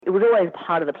It was always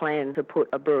part of the plan to put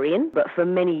a brewery in, but for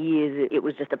many years it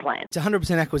was just a plan. It's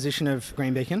 100% acquisition of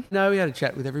Green Beacon. No, we had a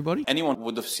chat with everybody. Anyone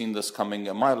would have seen this coming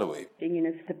a mile away.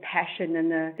 It's the passion and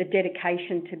the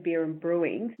dedication to beer and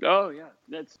brewing. Oh, yeah.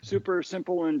 That's super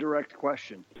simple and direct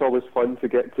question. It's always fun to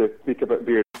get to speak about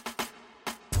beer.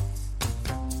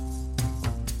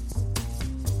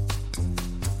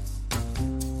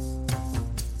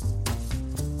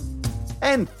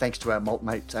 And thanks to our malt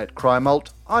mates at Cry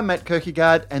Malt, I'm Matt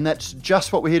Kierkegaard, and that's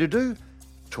just what we're here to do,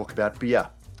 talk about beer.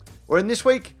 We're in this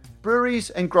week, breweries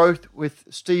and growth with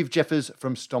Steve Jeffares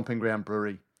from Stomping Ground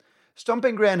Brewery.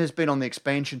 Stomping Ground has been on the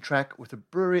expansion track with a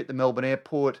brewery at the Melbourne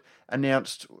Airport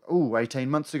announced 18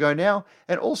 months ago now,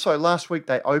 and also last week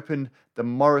they opened the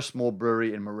Morrismore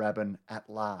Brewery in Moorabbin at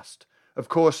last. Of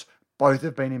course, both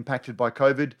have been impacted by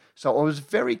COVID, so I was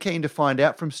very keen to find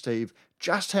out from Steve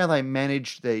just how they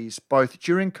managed these both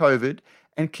during COVID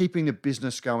and keeping the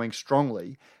business going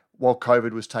strongly while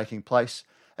COVID was taking place,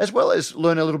 as well as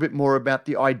learn a little bit more about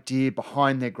the idea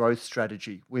behind their growth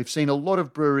strategy. We've seen a lot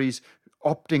of breweries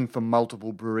opting for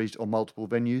multiple breweries or multiple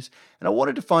venues, and I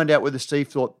wanted to find out whether Steve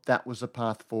thought that was the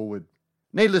path forward.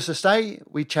 Needless to say,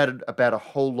 we chatted about a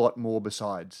whole lot more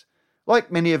besides.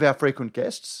 Like many of our frequent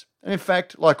guests, and in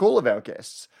fact, like all of our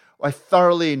guests, I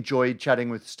thoroughly enjoyed chatting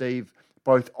with Steve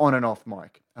both on and off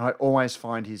mic, and I always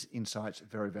find his insights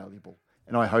very valuable,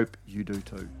 and I hope you do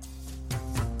too.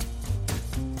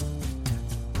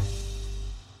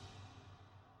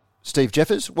 Steve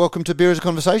Jeffares, welcome to Beer as a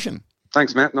Conversation.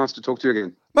 Thanks, Matt. Nice to talk to you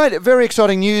again. Mate, very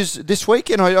exciting news this week,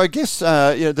 and I guess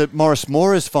that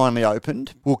Morrismore has finally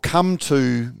opened. We'll come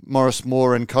to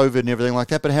Morrismore and COVID and everything like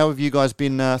that, but how have you guys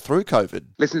been through COVID?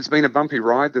 Listen, it's been a bumpy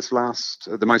ride.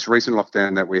 The most recent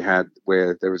lockdown that we had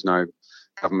where there was no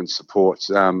government support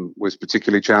was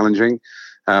particularly challenging.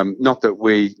 Not that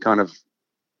we are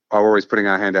always putting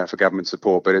our hand out for government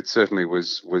support, but it certainly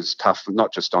was tough,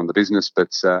 not just on the business,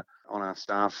 but on our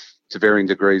staff to varying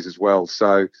degrees as well.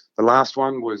 So the last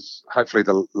one was hopefully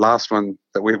the last one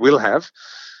that we will have,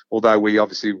 although we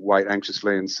obviously wait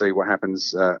anxiously and see what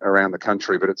happens around the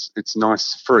country. But it's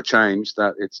nice for a change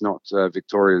that it's not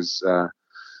Victoria's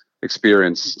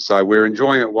experience. So we're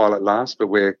enjoying it while it lasts, but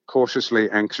we're cautiously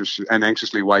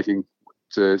anxiously waiting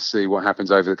to see what happens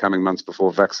over the coming months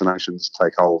before vaccinations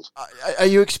take hold. Are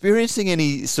you experiencing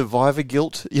any survivor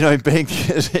guilt? Being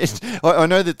I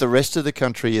know that the rest of the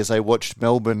country, as they watched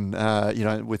Melbourne,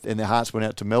 and their hearts went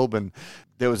out to Melbourne,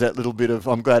 there was that little bit of,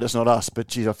 I'm glad it's not us, but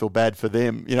geez, I feel bad for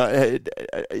them.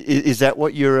 Is that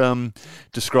what you're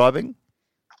describing?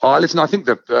 Oh, listen, I think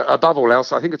that above all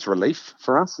else, I think it's relief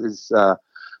for us.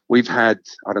 We've had,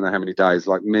 I don't know how many days,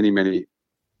 like many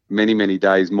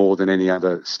days more than any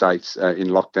other state in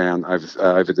lockdown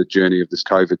over the journey of this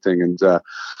COVID thing. And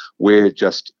we're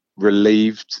just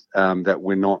relieved that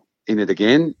we're not in it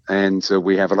again. And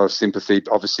we have a lot of sympathy,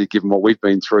 obviously, given what we've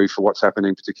been through for what's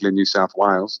happening, particularly in New South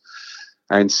Wales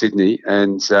and Sydney.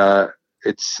 And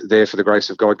it's there for the grace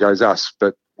of God goes us.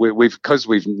 But because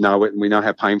we know it and we know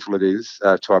how painful it is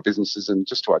to our businesses and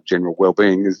just to our general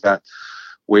well-being, is that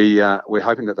we're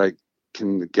hoping that they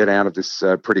can get out of this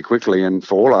pretty quickly, and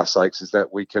for all our sakes is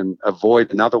that we can avoid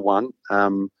another one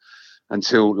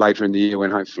until later in the year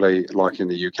when hopefully, like in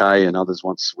the UK and others,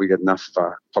 once we get enough of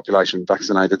our population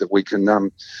vaccinated, that we can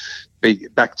be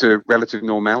back to relative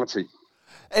normality.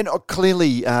 And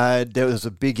clearly there was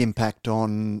a big impact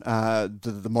on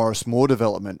the Morrismore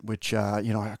development, which, I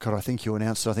think you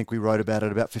announced, I think we wrote about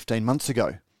it about 15 months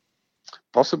ago.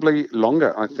 Possibly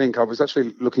longer. I think I was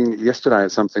actually looking yesterday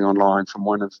at something online from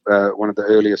one of the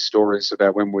earliest stories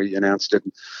about when we announced it.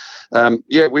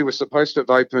 We were supposed to have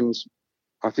opened,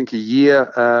 I think, a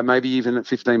year, maybe even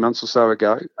 15 months or so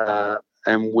ago,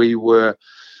 and we were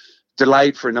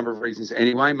delayed for a number of reasons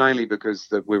anyway, mainly because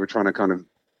we were trying to kind of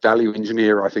value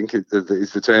engineer, I think is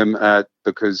the term,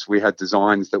 because we had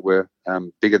designs that were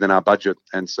bigger than our budget.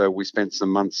 And so we spent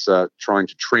some months trying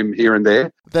to trim here and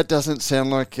there. That doesn't sound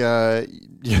like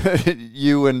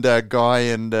you and Guy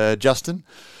and Justin.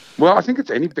 Well, I think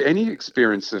it's any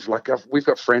experience of we've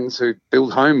got friends who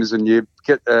build homes, and you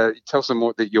get tell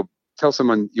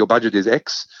someone your budget is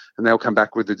X, and they'll come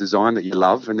back with a design that you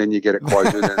love, and then you get it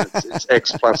quoted, and it's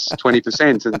X plus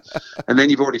 20%, and then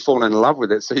you've already fallen in love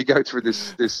with it. So you go through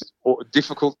this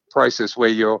difficult process where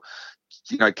you're,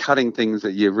 cutting things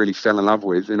that you really fell in love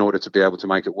with in order to be able to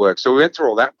make it work. So we went through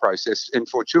all that process, and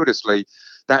fortuitously,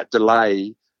 that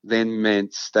delay then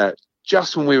meant that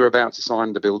just when we were about to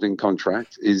sign the building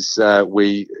contract is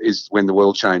when the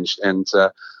world changed, and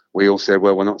we all said,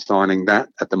 well, we're not signing that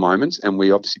at the moment, and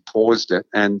we obviously paused it.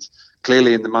 And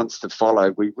clearly in the months that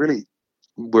followed, we really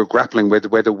were grappling with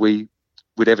whether we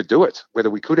would ever do it, whether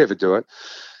we could ever do it.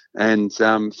 And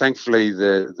thankfully,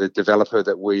 the developer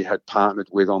that we had partnered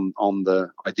with on the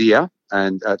idea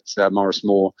and at Morris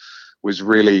Moore was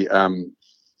really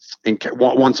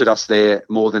wanted us there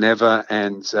more than ever,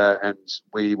 and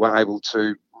we were able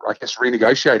to, I guess,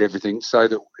 renegotiate everything so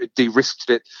that it de-risked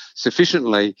it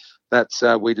sufficiently that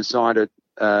we decided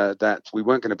that we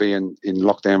weren't going to be in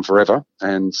lockdown forever,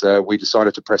 and we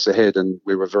decided to press ahead, and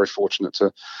we were very fortunate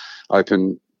to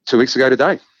open 2 weeks ago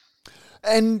today.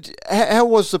 And how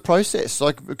was the process?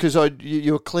 Like, because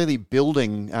you were clearly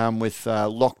building with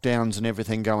lockdowns and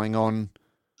everything going on.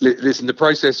 Listen, the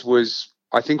process was,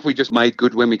 I think we just made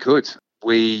good when we could.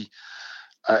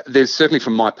 There's certainly,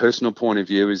 from my personal point of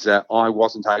view, is that I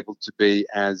wasn't able to be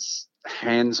as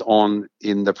hands-on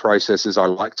in the process as I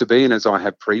like to be and as I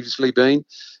have previously been.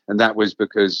 And that was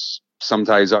because some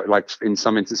days, like in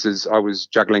some instances, I was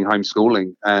juggling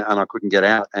homeschooling and I couldn't get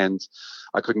out, and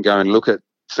I couldn't go and look at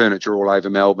furniture all over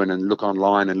Melbourne and look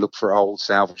online and look for old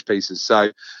salvage pieces.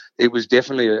 So it was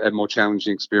definitely a more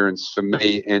challenging experience for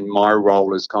me in my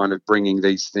role as kind of bringing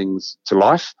these things to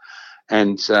life.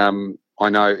 And I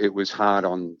know it was hard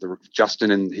on Justin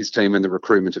and his team and the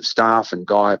recruitment of staff, and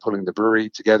Guy pulling the brewery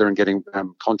together and getting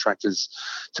contractors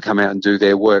to come out and do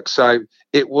their work. So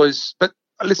it was, but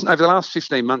listen, over the last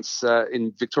 15 months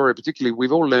in Victoria particularly,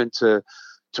 we've all learned to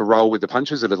roll with the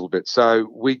punches a little bit. So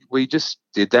we just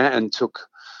did that and took,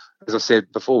 as I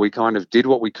said before, we kind of did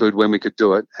what we could when we could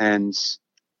do it. And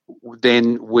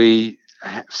then we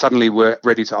suddenly were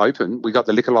ready to open. We got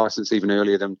the liquor license even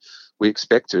earlier than we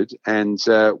expected, and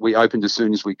we opened as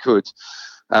soon as we could.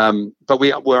 But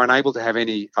we were unable to have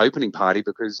any opening party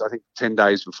because I think 10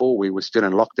 days before we were still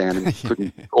in lockdown and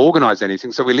couldn't organise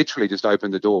anything. So we literally just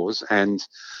opened the doors, and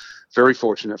very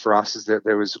fortunate for us is that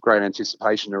there was great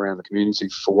anticipation around the community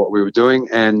for what we were doing,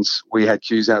 and we had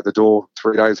queues out the door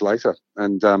 3 days later,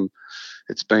 and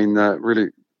it's been really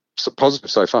positive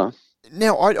so far.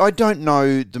 Now, I don't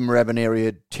know the Moorabbin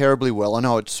area terribly well. I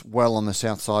know it's well on the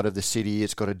south side of the city.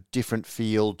 It's got a different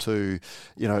feel to,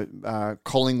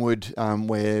 Collingwood,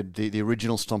 where the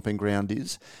original stomping ground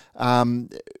is.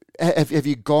 Have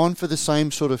you gone for the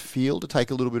same sort of feel to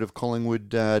take a little bit of Collingwood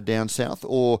down south,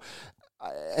 or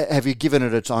have you given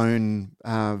it its own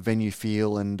venue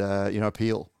feel and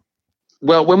appeal?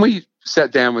 Well, when we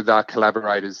sat down with our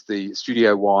collaborators, the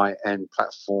Studio Y and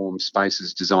Platform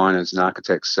Spaces designers and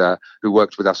architects who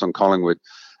worked with us on Collingwood,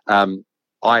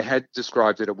 I had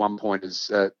described it at one point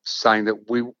as saying that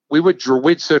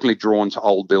we'd certainly drawn to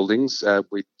old buildings.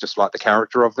 We just liked the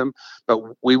character of them, but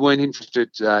we weren't interested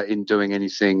in doing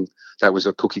anything that was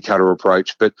a cookie cutter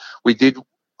approach. But we did.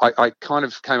 I kind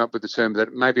of came up with the term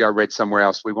that maybe I read somewhere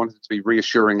else. We wanted it to be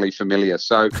reassuringly familiar.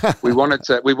 So we wanted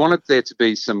there to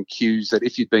be some cues that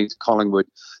if you'd been to Collingwood,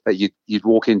 that you'd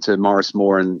walk into Morris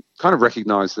Moore and kind of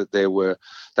recognise that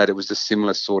it was a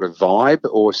similar sort of vibe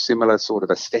or similar sort of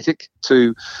aesthetic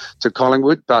to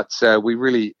Collingwood. But we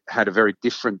really had a very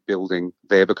different building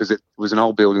there because it was an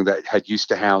old building that had used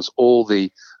to house all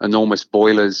the enormous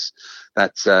boilers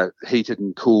that heated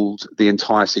and cooled the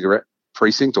entire cigarette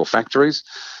precinct or factories.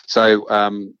 So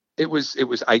it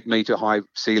was 8 metre high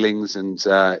ceilings, and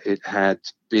it had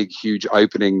big, huge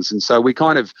openings. And so we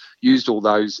kind of used all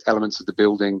those elements of the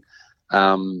building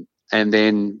and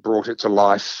then brought it to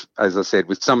life, as I said,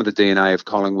 with some of the DNA of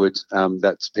Collingwood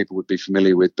that people would be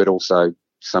familiar with, but also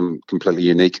some completely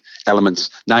unique elements,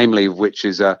 namely of which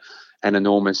is an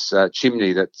enormous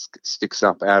chimney that sticks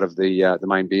up out of the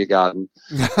main beer garden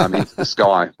into the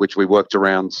sky, which we worked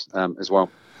around as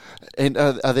well. And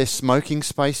are there smoking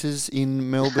spaces in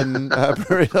Melbourne? What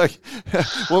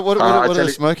are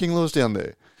the smoking laws down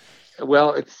there?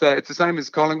 Well, it's the same as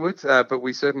Collingwood, but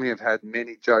we certainly have had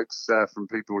many jokes from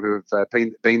people who have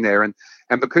been there. And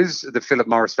because the Philip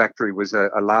Morris factory was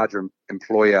a larger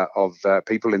employer of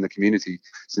people in the community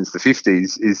since the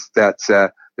 50s, is that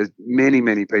there's many,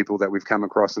 many people that we've come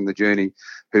across in the journey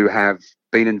who have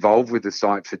been involved with the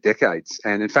site for decades.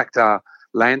 And in fact, our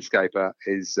landscaper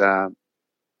is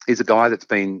a guy that's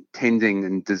been tending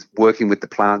and working with the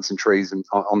plants and trees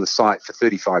on the site for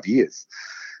 35 years.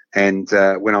 And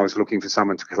when I was looking for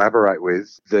someone to collaborate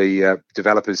with, the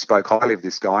developers spoke highly of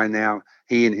this guy. And now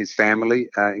he and his family,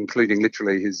 including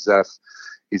literally he's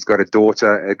got a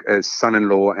daughter, a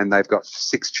son-in-law, and they've got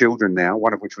 6 children now,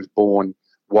 one of which was born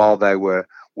while they were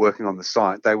working on the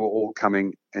site. They were all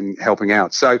coming and helping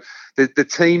out. So the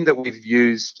team that we've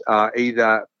used are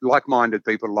either like-minded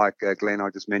people like Glenn I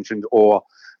just mentioned, or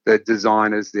the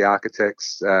designers, the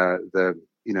architects,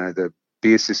 the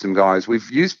beer system guys. We've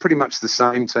used pretty much the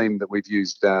same team that we've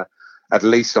used at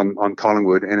least on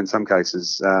Collingwood, and in some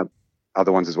cases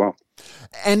other ones as well.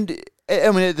 And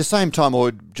I mean, at the same time,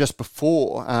 or just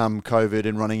before COVID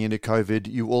and running into COVID,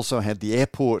 you also had the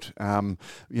airport,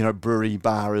 brewery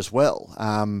bar as well,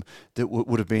 that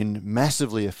would have been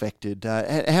massively affected.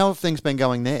 How have things been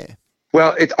going there?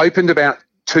 Well, it opened about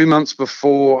 2 months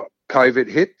before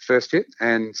COVID first hit,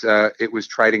 and it was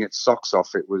trading its socks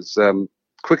off. It was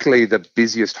quickly the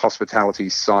busiest hospitality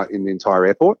site in the entire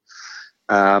airport,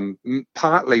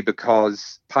 partly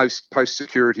because post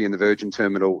security in the Virgin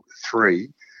Terminal 3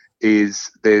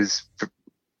 there's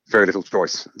very little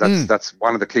choice. That's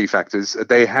one of the key factors.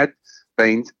 There had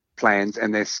been plans,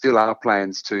 and there still are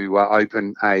plans to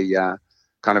open a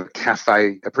kind of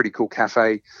cafe, a pretty cool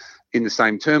cafe in the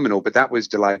same terminal, but that was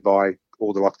delayed by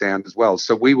all the lockdown as well.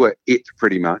 So we were it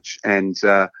pretty much, and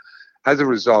as a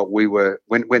result, we were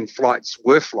when flights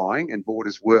were flying and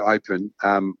borders were open,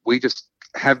 we just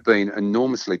have been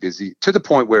enormously busy, to the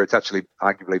point where it's actually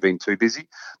arguably been too busy,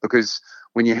 because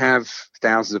when you have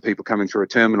thousands of people coming through a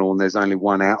terminal and there's only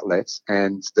one outlet,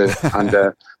 and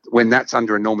when that's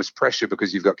under enormous pressure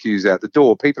because you've got queues out the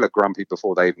door, people are grumpy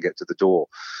before they even get to the door.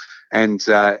 And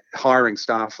hiring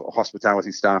staff, or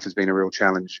hospitality staff, has been a real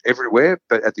challenge everywhere,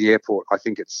 but at the airport, I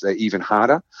think it's even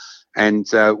harder. And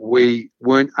we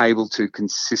weren't able to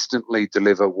consistently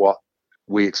deliver what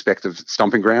we expect of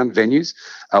stomping ground venues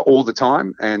all the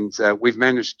time. And we've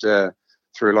managed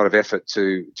through a lot of effort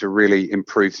to really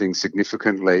improve things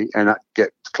significantly and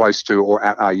get close to or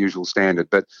at our usual standard.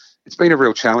 But it's been a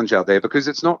real challenge out there, because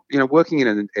it's not, working in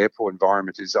an airport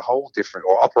environment is a whole different,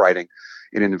 or operating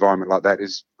in an environment like that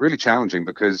is really challenging,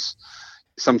 because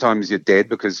sometimes you're dead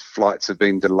because flights have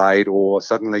been delayed, or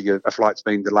suddenly a flight's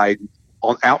been delayed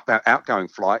on outgoing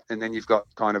flight, and then you've got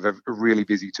kind of a really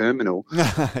busy terminal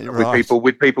Right.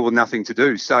 with people with nothing to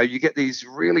do. So you get these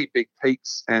really big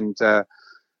peaks and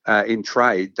in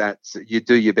trade that you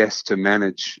do your best to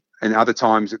manage, and other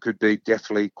times it could be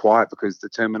definitely quiet because the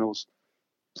terminals,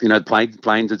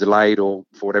 planes are delayed or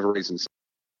for whatever reasons.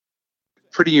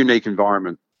 Pretty unique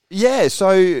environment. Yeah, so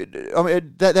I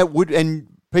mean, that would, and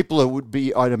people would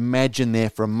be, I'd imagine, there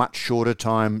for a much shorter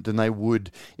time than they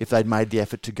would if they'd made the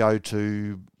effort to go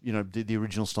to, the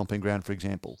original stomping ground, for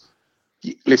example.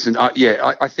 Listen,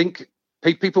 I think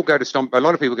people go to a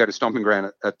lot of people go to stomping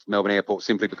ground at Melbourne Airport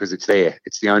simply because it's there.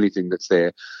 It's the only thing that's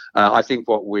there. I think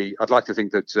I'd like to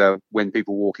think that when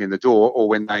people walk in the door, or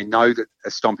when they know that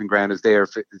a stomping ground is there,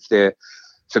 if they're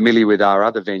familiar with our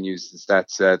other venues, is that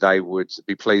they would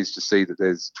be pleased to see that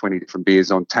there's 20 different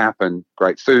beers on tap and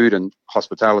great food and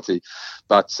hospitality.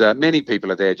 But many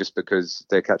people are there just because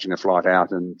they're catching a flight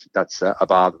out, and that's a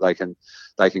bar that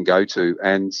they can go to.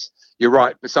 And you're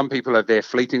right, but some people are there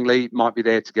fleetingly, might be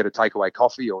there to get a takeaway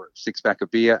coffee or a six-pack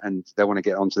of beer, and they want to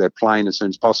get onto their plane as soon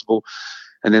as possible.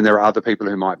 And then there are other people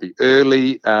who might be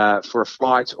early for a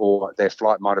flight, or their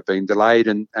flight might have been delayed.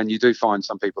 And you do find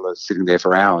some people are sitting there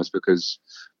for hours because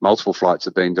multiple flights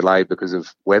have been delayed because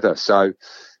of weather. So,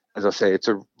 as I say, it's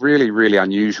a really, really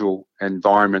unusual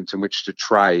environment in which to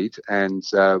trade. And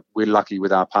we're lucky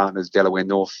with our partners, Delaware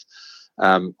North,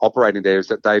 operating there, is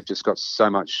that they've just got so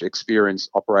much experience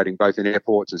operating both in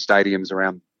airports and stadiums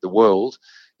around the world,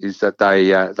 is that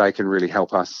they can really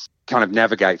help us kind of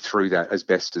navigate through that as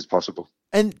best as possible.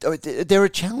 And there are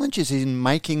challenges in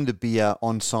making the beer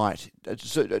on site.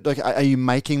 So, are you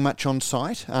making much on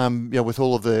site? With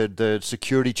all of the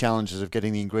security challenges of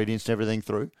getting the ingredients and everything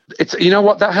through. It's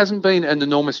that hasn't been an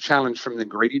enormous challenge from the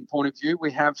ingredient point of view.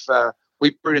 We have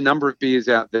we brewed a number of beers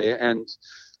out there, and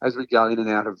as we go in and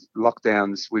out of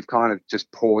lockdowns, we've kind of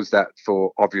just paused that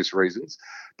for obvious reasons.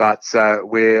 But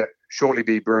we're shortly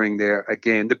be brewing there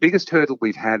again. The biggest hurdle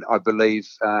we've had, I believe,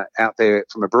 out there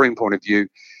from a brewing point of view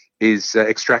is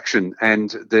extraction,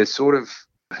 and the sort of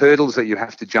hurdles that you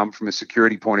have to jump from a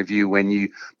security point of view when you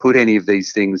put any of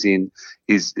these things in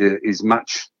is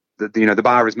much, the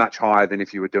bar is much higher than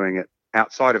if you were doing it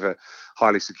outside of a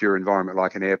highly secure environment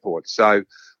like an airport. So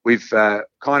we've kind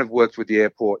of worked with the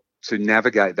airport to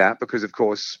navigate that, because of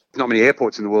course not many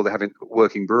airports in the world that have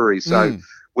working breweries. So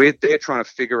they're trying to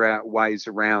figure out ways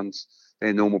around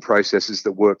their normal processes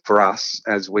that work for us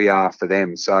as we are for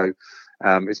them. So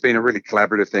it's been a really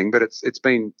collaborative thing, but it's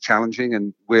been challenging,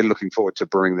 and we're looking forward to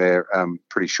brewing there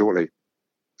pretty shortly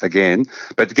again.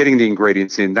 But getting the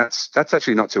ingredients in, that's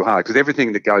actually not too hard, because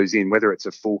everything that goes in, whether it's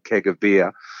a full keg of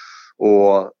beer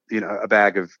or a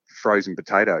bag of frozen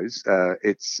potatoes,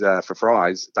 it's for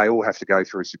fries, they all have to go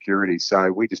through security.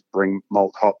 So we just bring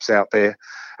malt hops out there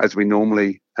as we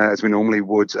normally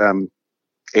would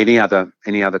any other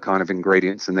kind of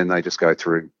ingredients, and then they just go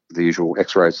through the usual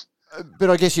X-rays. But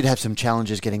I guess you'd have some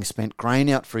challenges getting spent grain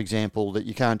out, for example, that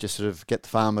you can't just sort of get the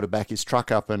farmer to back his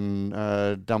truck up and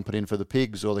dump it in for the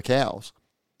pigs or the cows.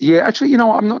 Yeah, actually,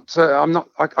 I'm not.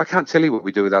 I can't tell you what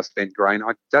we do with our spent grain.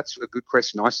 That's a good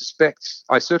question. I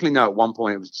certainly know at one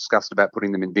point it was discussed about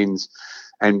putting them in bins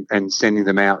and sending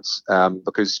them out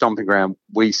because Stomping Ground,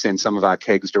 we send some of our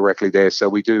kegs directly there. So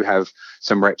we do have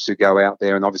some reps who go out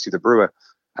there, and obviously the brewer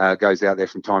goes out there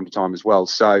from time to time as well.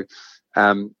 So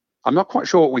I'm not quite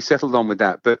sure what we settled on with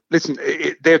that. But listen,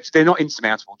 they're not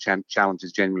insurmountable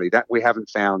challenges generally. That we haven't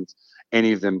found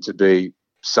any of them to be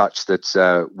such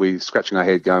that we're scratching our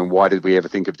head going, why did we ever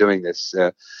think of doing this?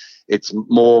 It's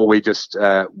more we just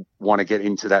want to get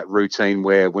into that routine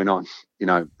where we're not,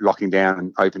 locking down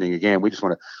and opening again. We'd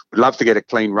love to get a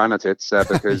clean run at it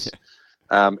because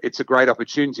it's a great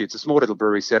opportunity. It's a small little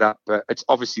brewery setup. It's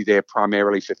obviously there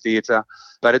primarily for theatre,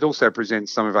 but it also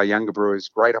presents some of our younger brewers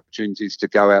great opportunities to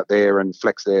go out there and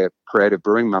flex their creative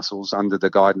brewing muscles under the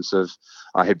guidance of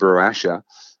our head brewer, Asher.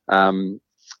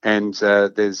 There's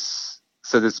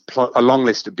a long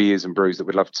list of beers and brews that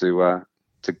we'd love to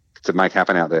make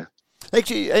happen out there.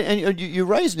 Actually, and you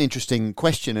raised an interesting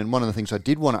question, and one of the things I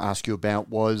did want to ask you about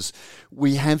was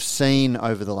we have seen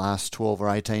over the last 12 or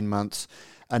 18 months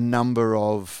a number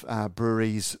of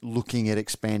breweries looking at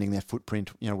expanding their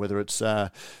footprint, whether it's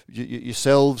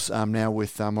yourselves now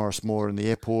with Morris Moore in the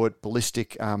airport,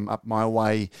 Ballistic up my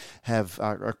way have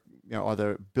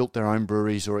either built their own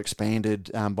breweries or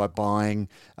expanded by buying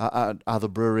other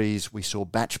breweries. We saw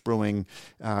Batch Brewing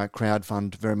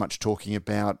crowdfund very much talking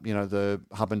about, the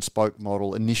hub and spoke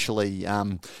model, initially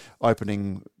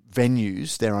opening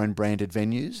venues, their own branded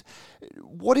venues.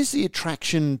 What is the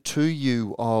attraction to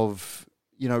you of,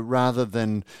 rather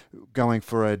than going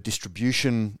for a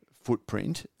distribution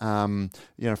footprint, from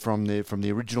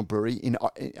the original brewery in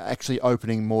actually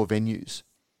opening more venues?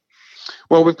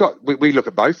 Well, we look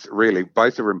at both, really.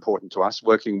 Both are important to us.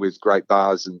 Working with great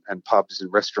bars and pubs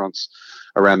and restaurants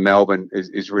around Melbourne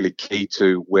is really key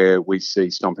to where we see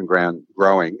Stomping Ground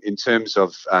growing. In terms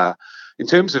of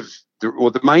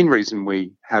the main reason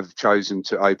we have chosen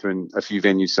to open a few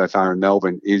venues so far in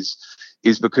Melbourne is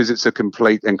because it's a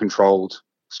complete and controlled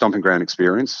Stomping Ground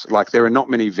experience. Like, there are not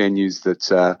many venues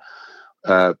that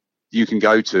you can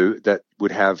go to that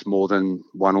would have more than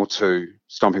one or two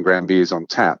Stomping Ground beers on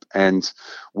tap. And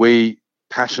we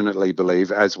passionately believe,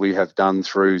 as we have done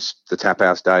through the Tap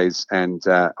House days and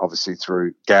obviously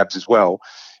through Gabs as well,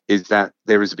 is that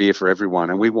there is a beer for everyone.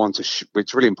 And we want to,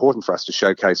 it's really important for us to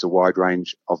showcase a wide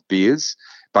range of beers,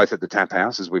 both at the Tap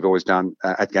House, as we've always done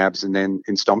at Gabs, and then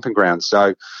in Stomping Ground.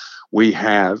 So we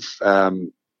have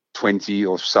 20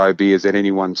 or so beers at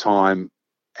any one time,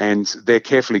 and they're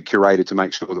carefully curated to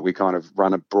make sure that we kind of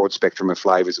run a broad spectrum of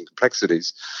flavours and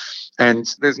complexities. And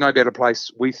there's no better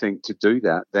place, we think, to do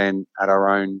that than at our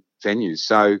own venues.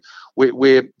 So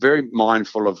we're very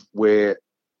mindful of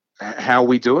how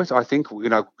we do it. I think,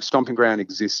 Stomping Ground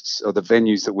exists, or the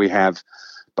venues that we have,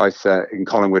 both in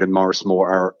Collingwood and Morris Moore,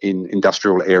 are in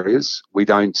industrial areas. We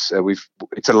don't.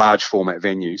 It's a large format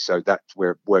venue, so that's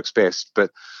where it works best. But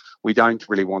we don't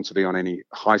really want to be on any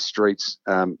high streets.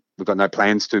 We've got no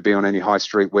plans to be on any high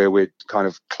street where we're kind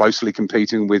of closely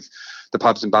competing with the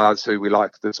pubs and bars who we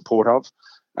like the support of.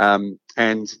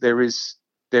 And there is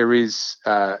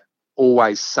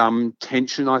always some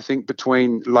tension, I think,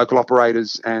 between local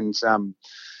operators and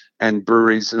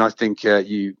breweries, and I think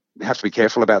you have to be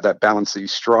careful about that balance that you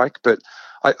strike. But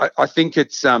I think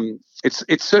it's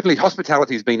certainly,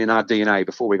 hospitality has been in our DNA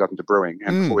before we got into brewing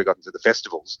and before we got into the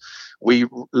festivals. We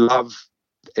love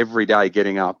every day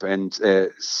getting up and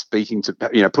speaking to,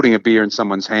 putting a beer in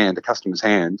someone's hand, a customer's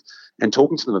hand, and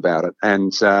talking to them about it.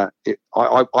 And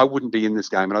I wouldn't be in this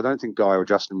game, and I don't think Guy or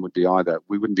Justin would be either.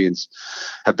 We wouldn't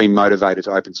have been motivated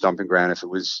to open Stomping Ground if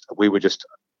we were just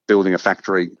building a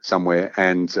factory somewhere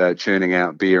and churning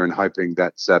out beer and hoping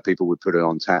that people would put it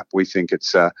on tap. We think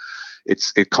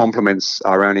it complements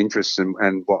our own interests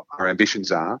and what our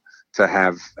ambitions are to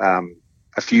have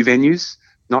a few venues,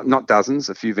 not dozens,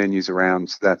 a few venues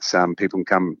around that people can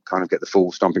come kind of get the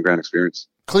full Stomping Ground experience.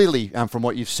 Clearly, from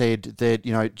what you've said, that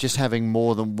just having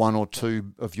more than one or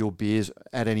two of your beers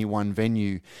at any one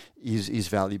venue is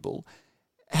valuable.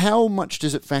 How much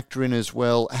does it factor in as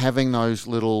well, having those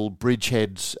little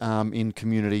bridgeheads in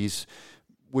communities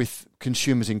with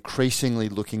consumers increasingly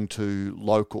looking to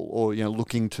local, or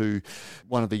looking to,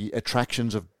 one of the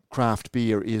attractions of craft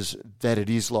beer is that it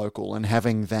is local, and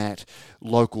having that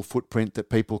local footprint that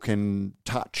people can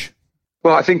touch?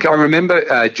 Well, I think I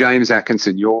remember James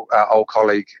Atkinson, your old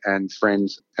colleague and friend,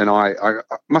 and I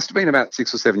must have been about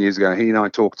 6 or 7 years ago. He and I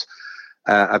talked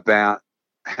about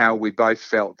how we both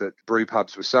felt that brew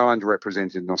pubs were so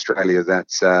underrepresented in Australia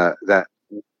that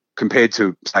compared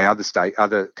to, say,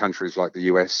 other countries like the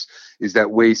US, is that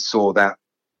we saw that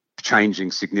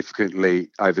changing significantly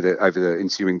over the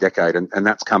ensuing decade, and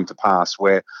that's come to pass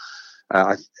where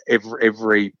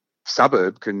every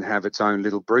suburb can have its own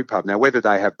little brew pub. Now, whether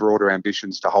they have broader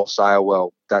ambitions to wholesale,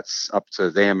 well, that's up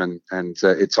to them, and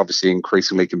it's obviously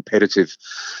increasingly competitive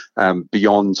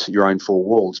beyond your own four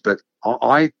walls. But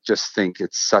I just think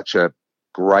it's such a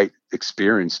great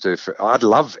experience I'd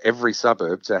love every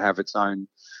suburb to have its own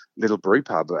little brew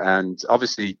pub, and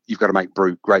obviously you've got to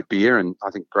brew great beer, and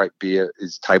I think great beer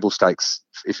is table stakes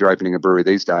if you're opening a brewery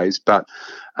these days. But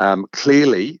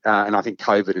clearly, and I think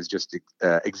COVID has just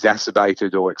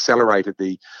exacerbated or accelerated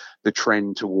the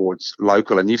trend towards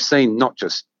local, and you've seen not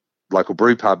just local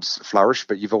brew pubs flourish,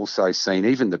 but you've also seen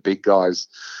even the big guys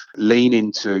lean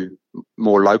into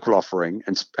more local offering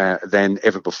than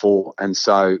ever before. And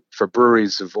so for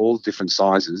breweries of all different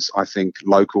sizes, I think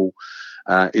local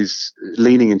is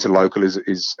leaning into local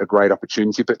is a great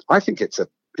opportunity. But I think it's a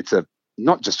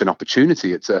not just an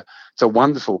opportunity, it's a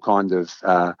wonderful kind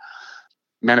of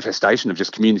manifestation of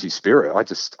just community spirit. I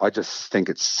just think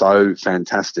it's so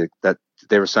fantastic that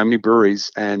there are so many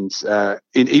breweries, and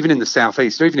even in the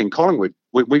southeast, or even in Collingwood,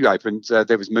 we opened.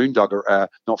 There was Moondog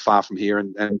not far from here,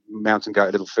 and Mountain Goat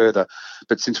a little further.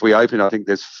 But since we opened, I think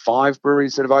there's 5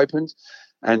 breweries that have opened,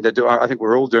 and I think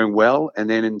we're all doing well. And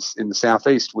then in the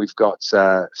southeast, we've got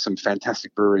some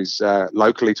fantastic breweries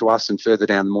locally to us and further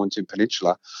down the Mornington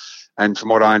Peninsula. And from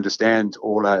what I understand,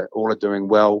 all are doing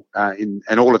well, and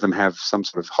all of them have some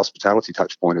sort of hospitality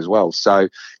touch point as well. So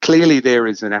clearly there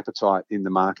is an appetite in the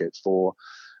market for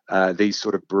these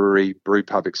sort of brew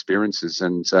pub experiences,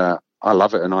 and I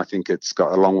love it. And I think it's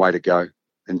got a long way to go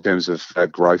in terms of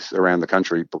growth around the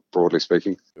country, broadly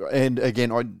speaking. And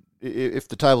again, if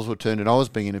the tables were turned and I was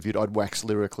being interviewed, I'd wax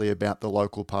lyrically about the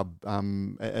local pub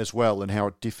as well, and how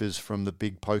it differs from the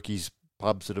big pokies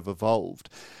pubs that have evolved.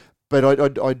 But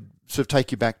I'd sort of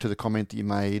take you back to the comment that you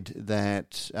made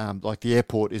that like the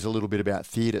airport is a little bit about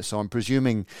theatre. So I'm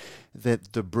presuming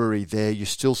that the brewery there, you're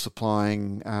still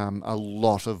supplying a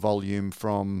lot of volume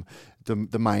from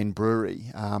the main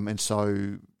brewery. And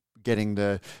so getting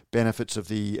the benefits of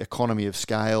the economy of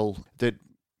scale that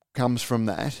comes from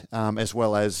that, as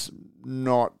well as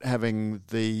not having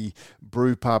the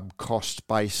brew pub cost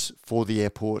base for the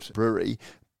airport brewery,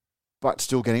 but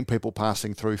still getting people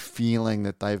passing through feeling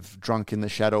that they've drunk in the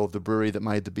shadow of the brewery that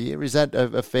made the beer. Is that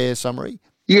a fair summary?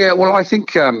 Yeah, well, I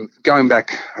think going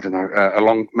back, I don't know,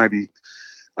 along maybe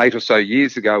 8 or so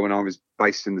years ago when I was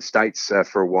based in the States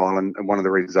for a while, and one of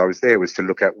the reasons I was there was to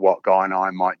look at what Guy and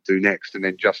I might do next. And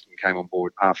then Justin came on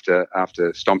board after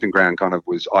Stomping Ground kind of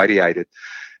was ideated.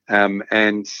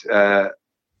 And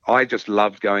I just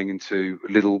loved going into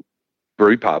little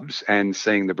brew pubs and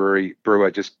seeing the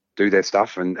brewer just do their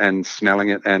stuff and smelling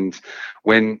it. And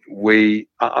when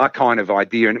our kind of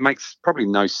idea, and it makes probably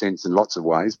no sense in lots of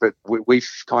ways, but we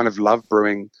kind of love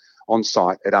brewing on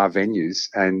site at our venues.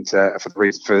 And for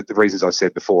the reasons I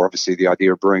said before, obviously the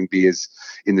idea of brewing beers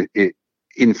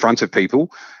in front of people,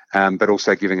 but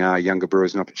also giving our younger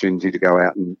brewers an opportunity to go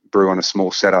out and brew on a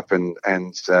small setup and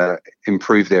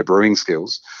improve their brewing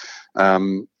skills.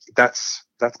 That's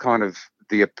kind of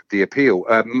the appeal.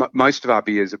 Most of our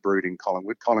beers are brewed in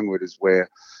Collingwood. Collingwood is where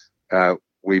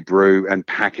we brew and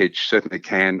package, certainly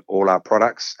can, all our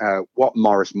products. What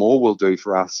Morris Moore will do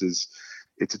for us is,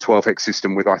 it's a 12-hex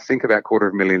system with, I think, about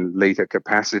 250,000 litre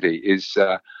capacity, is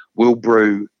we'll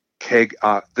brew keg,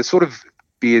 the sort of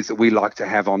beers that we like to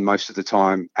have on most of the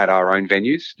time at our own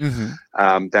venues,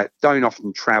 that don't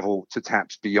often travel to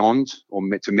taps beyond, or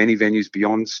to many venues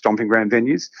beyond Stomping Ground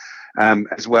venues,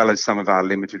 as well as some of our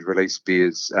limited release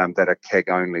beers that are keg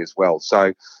only as well.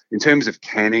 So in terms of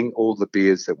canning, all the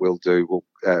beers that we'll do,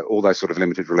 all those sort of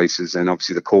limited releases, and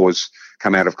obviously the cores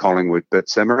come out of Collingwood. But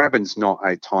Moorabbin's not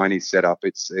a tiny setup.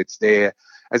 It's there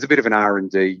as a bit of an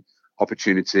R&D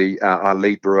opportunity. Our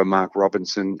lead brewer, Mark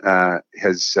Robinson,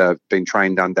 has been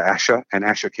trained under Asher, and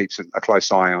Asher keeps a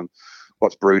close eye on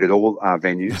what's brewed at all our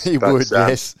venues.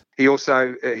 Yes. He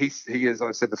also, he, as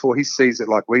I said before, he sees it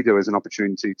like we do as an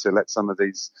opportunity to let some of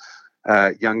these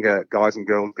younger guys and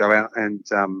girls go out and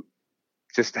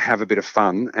just have a bit of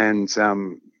fun and,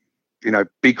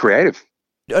 be creative.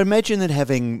 I imagine that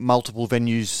having multiple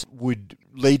venues would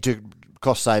lead to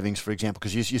cost savings, for example,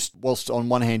 because whilst on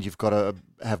one hand you've got to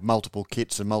have multiple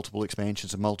kits and multiple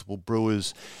expansions and multiple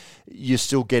brewers, you're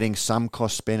still getting some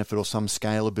cost benefit or some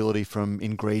scalability from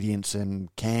ingredients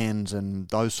and cans and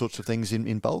those sorts of things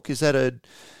in bulk. Is that a...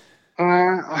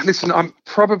 Listen, I'm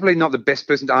probably not the best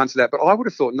person to answer that, but I would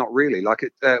have thought not really. Like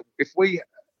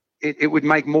it would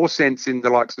make more sense in the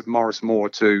likes of Morris Moore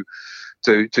to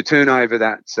turn over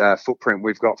that footprint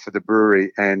we've got for the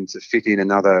brewery and to fit in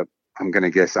another I'm going to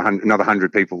guess another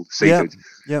 100 people seated.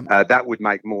 Yeah. That would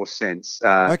make more sense.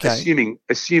 Okay.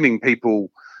 Assuming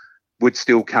people would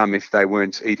still come if they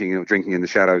weren't eating or drinking in the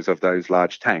shadows of those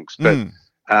large tanks. But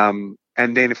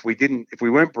and then if we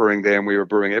weren't brewing there and we were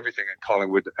brewing everything at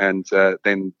Collingwood, and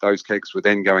then those kegs were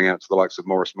then going out to the likes of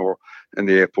Morrismore and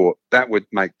the airport, that would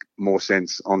make more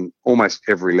sense on almost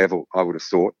every level, I would have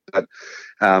thought. But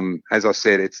as I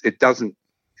said,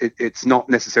 it's not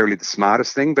necessarily the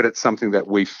smartest thing, but it's something that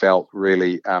we felt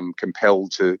really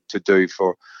compelled to do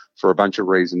for a bunch of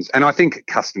reasons. And I think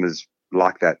customers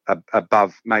like that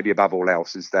above all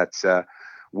else, is that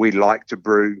we like to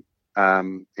brew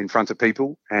in front of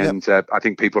people, and I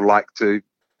think people like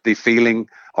the feeling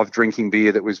of drinking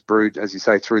beer that was brewed, as you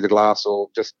say, through the glass or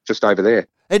just over there.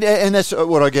 And that's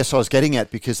what I guess I was getting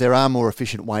at, because there are more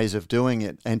efficient ways of doing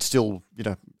it and still,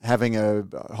 having a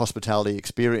hospitality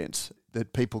experience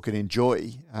that people can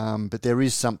enjoy. But there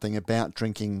is something about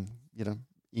drinking,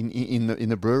 in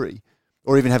the brewery,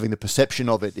 or even having the perception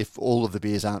of it if all of the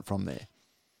beers aren't from there.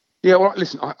 Yeah, well,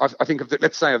 listen, I think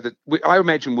I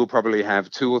imagine we'll probably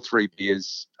have 2 or 3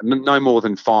 beers, no more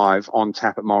than 5 on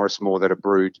tap at Morrismore that are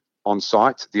brewed on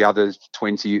site. The other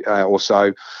 20 or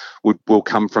so will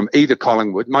come from either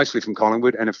Collingwood, mostly from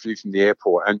Collingwood, and a few from the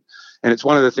airport. And it's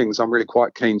one of the things I'm really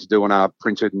quite keen to do on our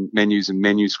printed menus and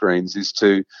menu screens, is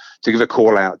to give a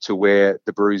call out to where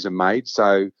the brews are made.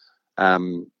 So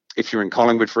if you're in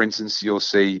Collingwood, for instance, you'll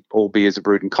see all beers are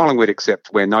brewed in Collingwood except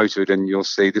where noted, and you'll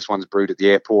see this one's brewed at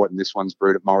the airport and this one's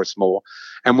brewed at Morrismore.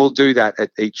 And we'll do that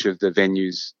at each of the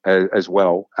venues as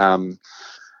well,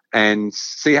 and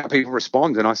see how people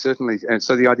respond. And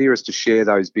so the idea is to share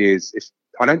those beers.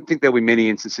 I don't think there'll be many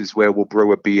instances where we'll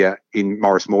brew a beer in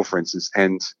Morrismore, for instance,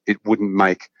 and it wouldn't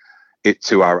make it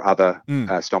to our other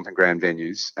Stomping Ground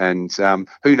venues. And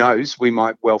who knows, we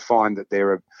might well find that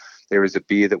there is a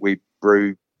beer that we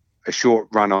brew a short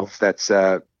run of that's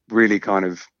really kind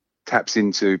of taps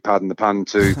into, pardon the pun,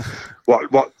 to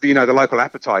what the local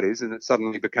appetite is, and it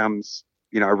suddenly becomes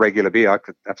a regular beer. I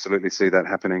could absolutely see that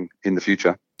happening in the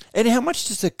future. And how much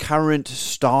does the current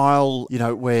style,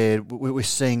 where we're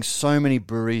seeing so many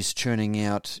breweries churning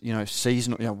out,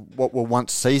 seasonal, what were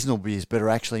once seasonal beers, but are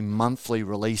actually monthly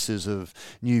releases of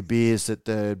new beers,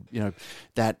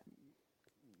 that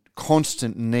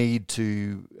constant need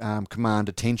to command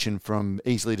attention from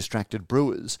easily distracted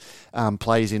brewers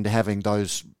plays into having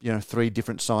those 3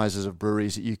 different sizes of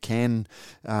breweries that you can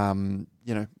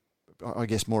I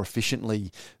guess more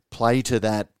efficiently play to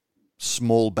that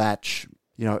small batch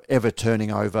ever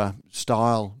turning over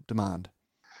style demand.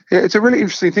 Yeah, it's a really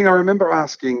interesting thing. I remember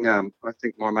asking, I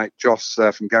think my mate Joss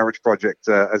from Garage Project,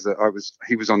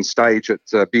 he was on stage at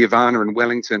Beervana in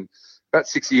Wellington about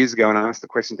 6 years ago, and I asked the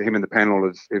question to him in the panel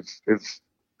of if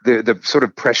the sort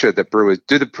of pressure that brewers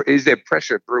is there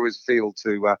pressure brewers feel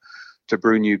to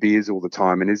brew new beers all the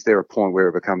time, and is there a point where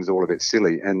it becomes all a bit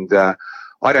silly? And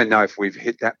I don't know if we've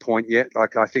hit that point yet.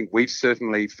 Like, I think we've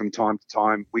certainly, from time to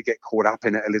time, we get caught up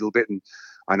in it a little bit. And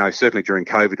I know certainly during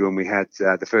COVID, when we had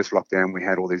the first lockdown, we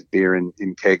had all this beer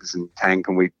in kegs and tank,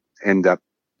 and we end up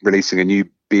releasing a new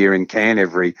beer in can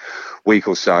every week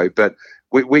or so. But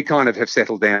we kind of have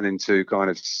settled down into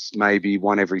kind of maybe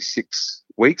one every 6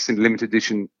 weeks in limited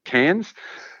edition cans.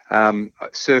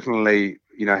 Certainly,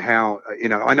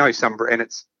 I know some, and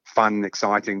it's fun and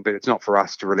exciting, but it's not for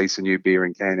us to release a new beer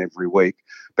in can every week.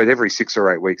 But every 6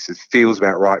 or 8 weeks, it feels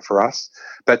about right for us.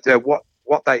 But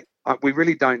we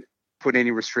really don't put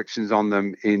any restrictions on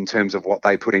them in terms of what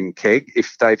they put in keg.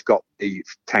 If they've got the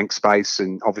tank space,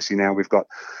 and obviously now we've got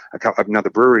another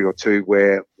brewery or 2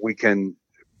 where we can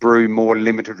brew more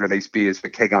limited release beers for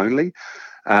keg only,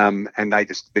 and they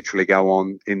just literally go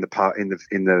on in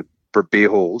the beer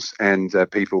halls, and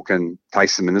people can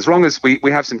taste them. And as long as we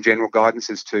have some general guidance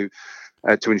as to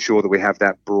ensure that we have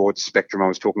that broad spectrum I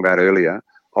was talking about earlier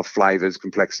of flavours,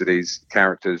 complexities,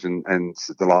 characters, and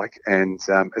the like. And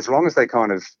as long as they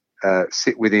kind of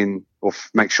sit within, or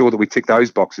make sure that we tick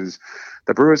those boxes,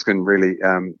 the brewers can really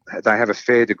they have a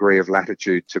fair degree of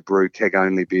latitude to brew keg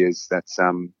only beers. That's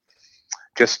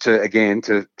just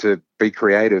to be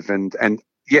creative, and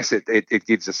yes, it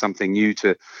gives us something new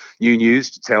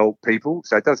news to tell people.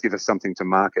 So it does give us something to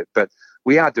market, but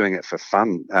we are doing it for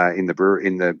fun in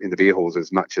the beer halls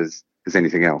as much as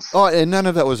anything else. Oh, and none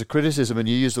of that was a criticism. And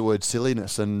you used the word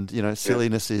silliness, and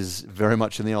silliness is very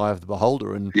much in the eye of the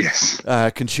beholder. And yes,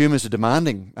 consumers are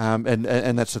demanding,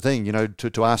 and that's the thing.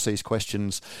 To ask these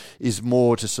questions is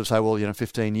more to sort of say, well,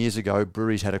 15 years ago,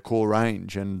 breweries had a core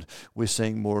range, and we're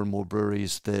seeing more and more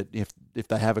breweries that if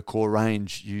they have a core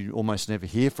range, you almost never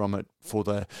hear from it for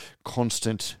the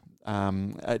constant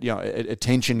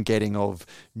attention getting of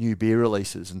new beer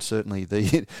releases, and certainly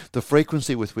the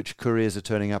frequency with which couriers are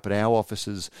turning up at our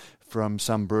offices from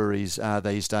some breweries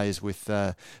these days with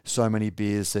so many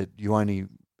beers that you only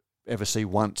ever see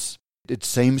once. It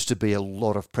seems to be a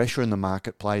lot of pressure in the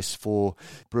marketplace for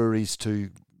breweries to,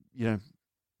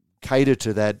 cater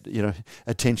to that,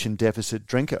 attention deficit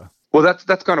drinker. Well,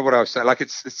 that's kind of what I was saying. Like,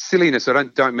 it's silliness. I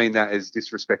don't mean that as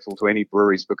disrespectful to any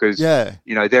breweries, because there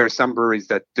are some breweries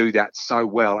that do that so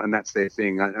well, and that's their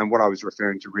thing. And what I was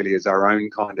referring to really is our own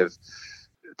kind of,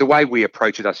 the way we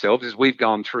approach it ourselves is we've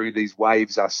gone through these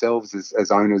waves ourselves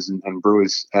as owners and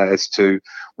brewers as to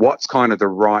what's kind of the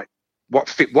right,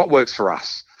 what works for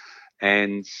us.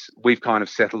 And we've kind of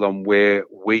settled on where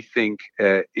we think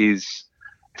is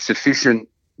sufficient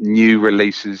new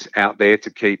releases out there to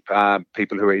keep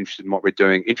people who are interested in what we're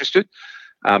doing interested,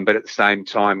 but at the same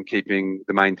time keeping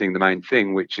the main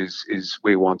thing, which is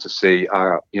we want to see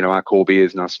our core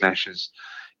beers and our smashes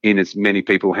in as many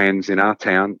people's hands in our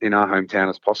hometown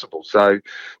as possible. So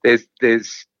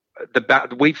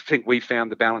we think we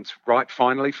found the balance right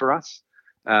finally for us.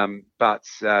 But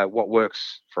what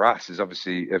works for us is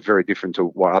obviously very different to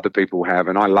what other people have.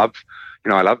 And I love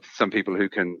some people who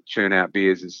can churn out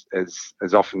beers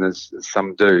as often as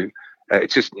some do.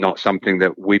 It's just not something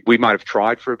that we might have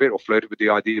tried for a bit or flirted with the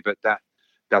idea, but that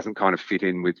doesn't kind of fit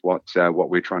in with what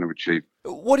we're trying to achieve.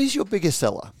 What is your biggest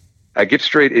seller? Gift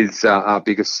Street is our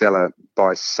biggest seller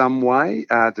by some way.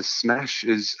 The Smash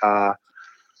is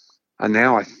and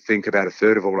now I think about a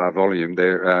third of all our volume.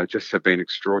 They just have been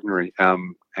extraordinary,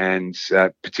 and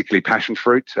particularly passion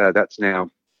fruit. That's now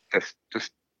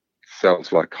just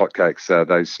sells like hotcakes.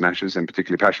 Those smashes, and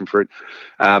particularly passion fruit.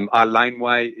 Our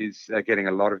Laneway is getting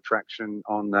a lot of traction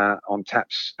on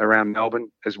taps around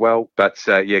Melbourne as well. But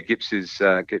Gips is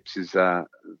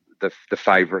the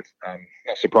favourite.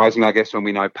 Not surprising, I guess, when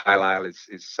we know pale ale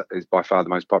is by far the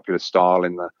most popular style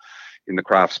in the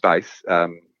craft space.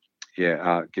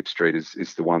 Gips Street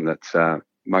is the one that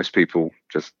most people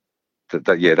just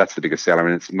that's the biggest seller,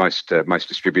 and it's most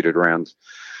distributed around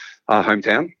our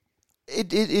hometown.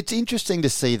 It's interesting to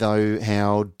see though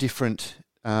how different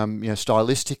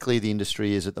stylistically the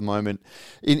industry is at the moment.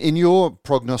 In your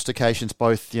prognostications,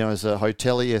 both as a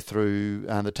hotelier through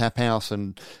the tap house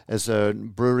and as a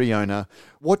brewery owner,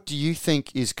 what do you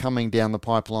think is coming down the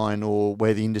pipeline, or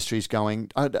where the industry is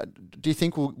going? Do you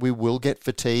think we will get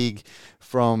fatigue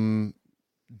from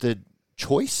the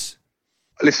choice?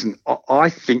 Listen, I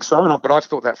think so, but I've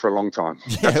thought that for a long time.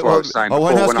 That's what I was saying before.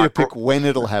 I won't ask you to pick when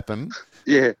it'll happen.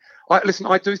 Yeah.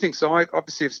 I do think so. I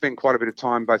obviously have spent quite a bit of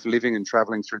time both living and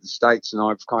travelling through the States, and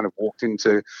I've kind of walked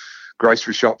into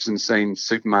grocery shops and seen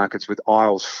supermarkets with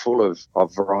aisles full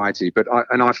of variety. But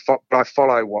I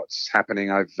follow what's happening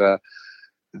over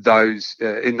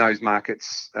in those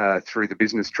markets through the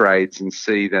business trades, and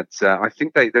see that I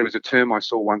think there was a term I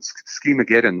saw once,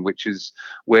 Skimageddon, which is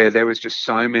where there was just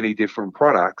so many different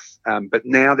products. But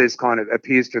now there's kind of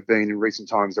appears to have been in recent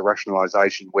times a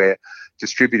rationalisation where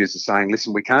distributors are saying,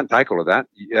 listen, we can't take all of that.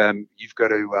 You've got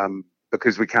to,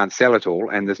 because we can't sell it all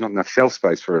and there's not enough shelf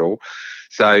space for it all.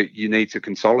 So you need to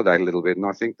consolidate a little bit. And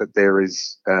I think that there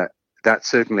is that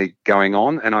certainly going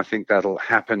on, and I think that'll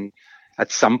happen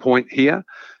at some point here.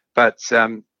 But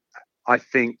I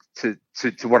think to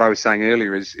what I was saying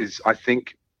earlier is I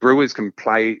think brewers can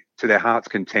play to their heart's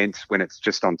content when it's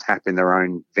just on tap in their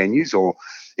own venues, or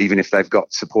even if they've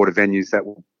got supportive venues that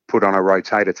will put on a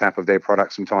rotator tap of their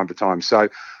products from time to time. So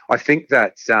I think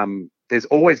that there's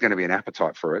always going to be an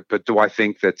appetite for it. But do I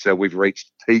think that we've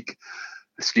reached peak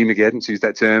Skimageddon, to use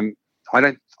that term? I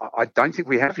don't think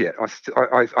we have yet.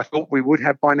 I thought we would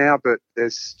have by now, but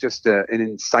there's just an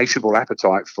insatiable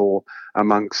appetite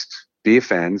amongst beer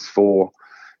fans for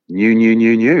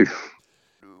new.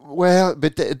 Well,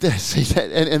 but see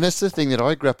that, and that's the thing that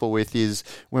I grapple with is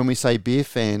when we say beer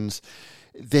fans,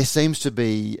 there seems to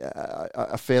be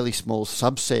a fairly small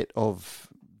subset of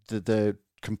the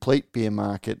complete beer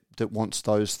market that wants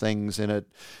those things, and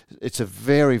it's a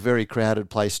very, very crowded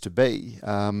place to be.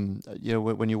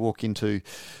 When you walk into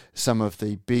some of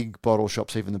the big bottle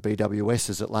shops, even the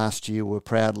BWSs that last year were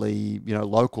proudly,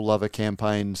 local lover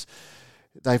campaigns,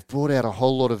 they've brought out a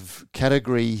whole lot of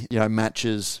category,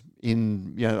 matches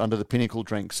in, under the Pinnacle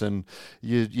drinks, and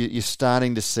you're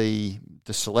starting to see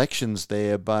the selections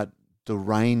there, but the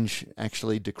range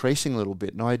actually decreasing a little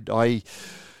bit. And I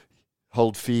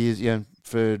hold fears,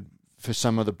 for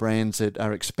some of the brands that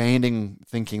are expanding,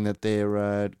 thinking that their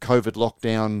COVID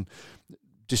lockdown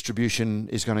distribution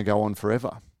is going to go on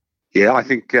forever. Yeah, I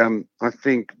think,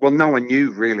 well, no one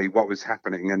knew really what was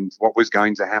happening and what was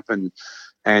going to happen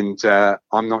And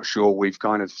I'm not sure we've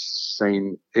kind of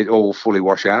seen it all fully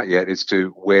wash out yet as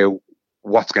to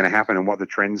what's going to happen and what the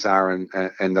trends are and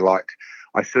the like.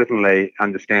 I certainly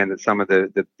understand that some of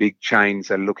the big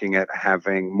chains are looking at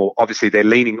having more. Obviously, they're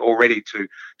leaning already to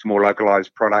more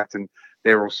localized product, and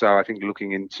they're also, I think,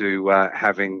 looking into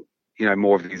having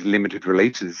more of these limited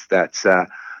releases that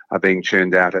are being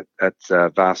churned out at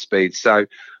vast speeds. So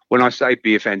when I say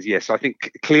beer fans, yes, I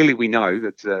think clearly we know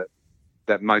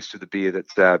that most of the beer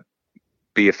that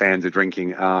beer fans are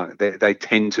drinking, they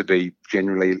tend to be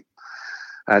generally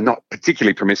not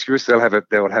particularly promiscuous. They'll have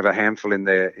a handful in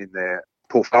their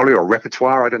portfolio or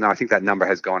repertoire. I don't know. I think that number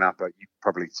has gone up. You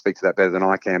probably speak to that better than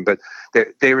I can. But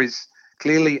there is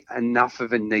clearly enough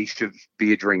of a niche of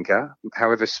beer drinker,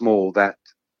 however small, that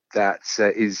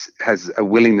has a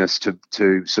willingness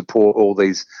to support all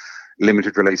these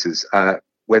limited releases.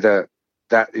 Whether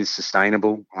that is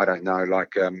sustainable, I don't know.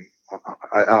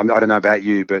 I don't know about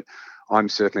you, but I'm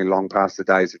certainly long past the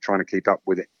days of trying to keep up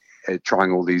with it,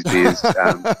 trying all these beers.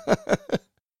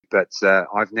 But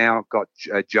I've now got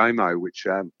JOMO, which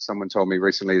someone told me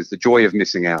recently is the joy of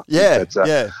missing out. Yeah,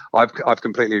 I've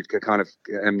completely kind of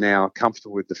am now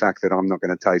comfortable with the fact that I'm not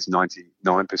going to taste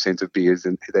 99% of beers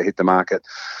that hit the market.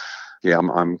 Yeah,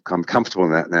 I'm comfortable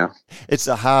in that now. It's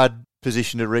a hard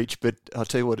position to reach, but I'll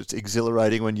tell you what, it's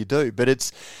exhilarating when you do. But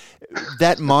it's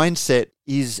that mindset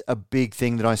is a big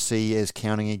thing that I see as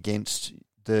counting against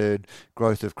the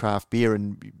growth of craft beer.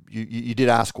 And you did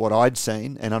ask what I'd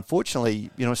seen, and unfortunately,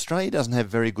 Australia doesn't have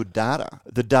very good data.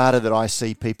 The data that I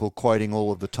see people quoting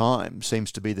all of the time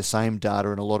seems to be the same data,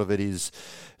 and a lot of it is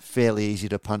fairly easy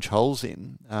to punch holes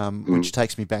in, which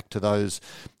takes me back to those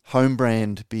home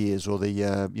brand beers, or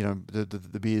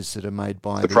the beers that are made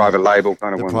by the private label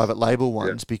kind of the ones. Private label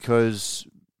ones, because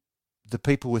the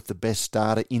people with the best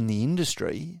data in the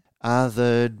industry are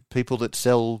the people that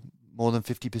sell more than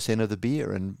 50% of the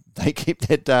beer, and they keep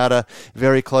that data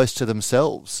very close to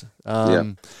themselves,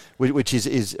 which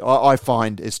is I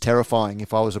find is terrifying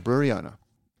if I was a brewery owner.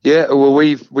 Yeah, well,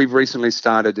 we've recently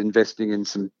started investing in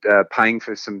some paying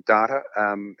for some data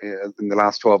in the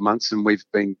last 12 months, and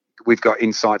we've got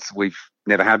insights that we've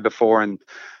never had before, and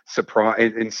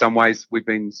in some ways we've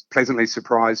been pleasantly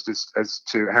surprised as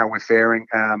to how we're faring.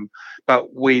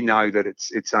 But we know that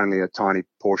it's only a tiny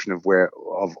portion of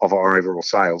our overall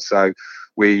sales. So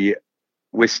we're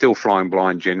still flying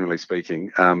blind, generally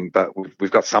speaking. But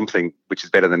we've got something which is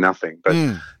better than nothing. But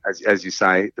as you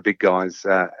say, the big guys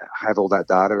have all that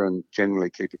data and generally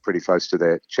keep it pretty close to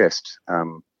their chest.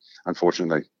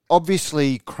 Unfortunately,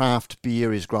 obviously, craft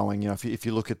beer is growing. If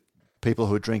you look at people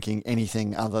who are drinking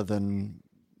anything other than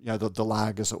the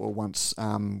lagers that were once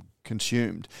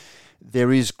consumed,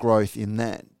 there is growth in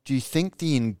that. Do you think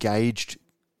the engaged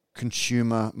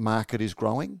consumer market is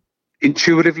growing?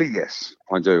 Intuitively, yes,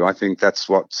 I do. I think that's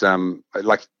what,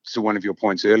 like to one of your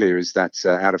points earlier, is that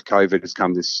out of COVID has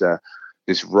come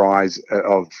this rise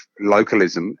of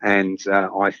localism, and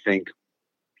I think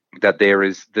that there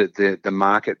is the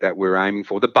market that we're aiming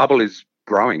for. The bubble is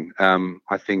growing.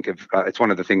 I think it's one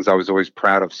of the things I was always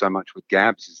proud of so much with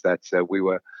Gabs, is that we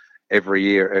were every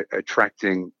year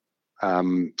attracting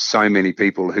so many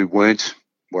people who weren't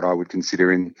what I would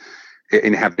consider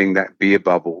inhabiting that beer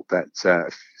bubble that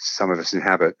some of us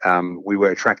inhabit. We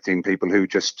were attracting people who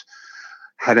just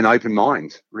had an open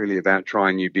mind, really, about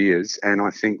trying new beers. And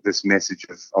I think this message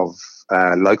of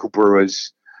local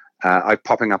brewers are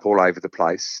popping up all over the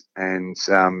place, and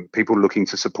people looking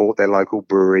to support their local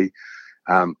brewery.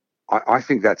 I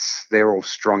think they're all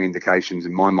strong indications,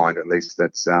 in my mind at least,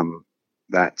 that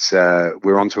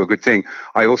we're onto a good thing.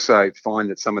 I also find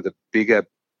that some of the bigger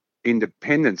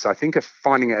independents, I think, are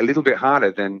finding it a little bit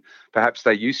harder than perhaps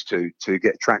they used to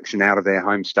get traction out of their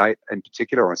home state in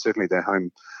particular, or certainly their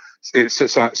hometown.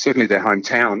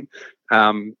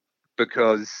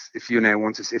 Because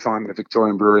if I'm a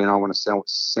Victorian brewery and I want to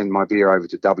send my beer over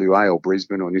to WA or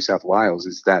Brisbane or New South Wales,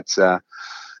 is that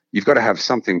you've got to have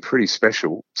something pretty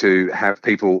special to have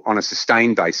people on a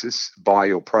sustained basis buy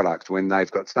your product when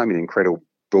they've got so many incredible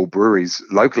breweries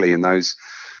locally in those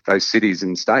cities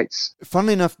and states.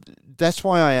 Funnily enough, that's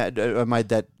why I made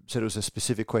that, said it was a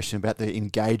specific question about the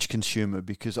engaged consumer,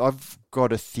 because I've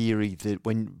got a theory that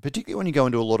particularly when you go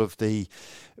into a lot of the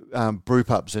brew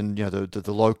pubs and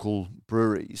the local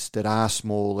breweries that are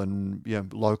small and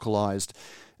localized,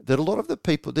 that a lot of the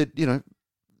people that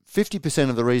 50%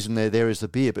 of the reason they're there is the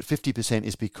beer, but 50%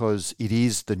 is because it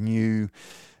is the new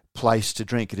place to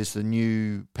drink. It is the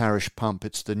new parish pump.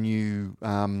 It's the new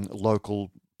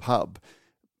local pub,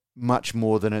 much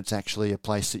more than it's actually a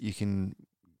place that you can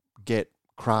get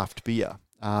craft beer.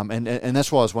 And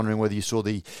that's why I was wondering whether you saw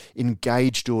the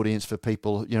engaged audience for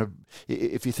people.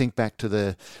 If you think back to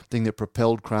the thing that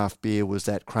propelled craft beer was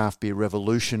that craft beer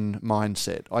revolution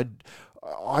mindset.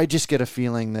 I just get a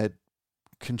feeling that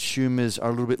consumers are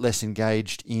a little bit less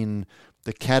engaged in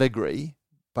the category,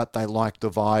 but they like the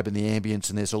vibe and the ambience,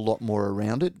 and there's a lot more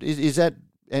around it. Is that?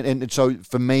 And so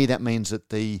for me, that means that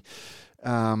the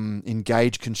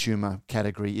engaged consumer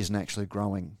category isn't actually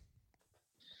growing.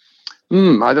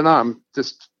 I don't know. I'm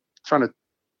just trying to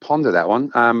ponder that one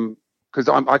because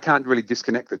I can't really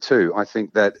disconnect the two. I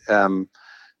think that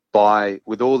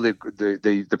with all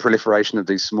the proliferation of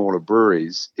these smaller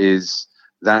breweries is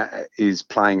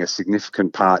playing a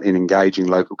significant part in engaging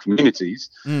local communities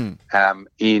in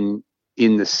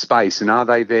the space. And are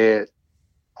they there?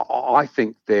 I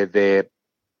think they're there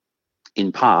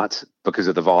in part because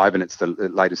of the vibe, and it's the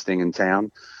latest thing in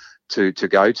town to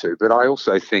go to. But I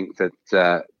also think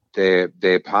that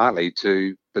they're partly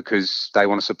because they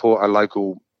want to support a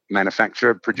local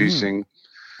manufacturer producing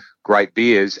great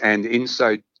beers, and in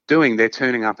so doing, they're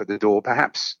turning up at the door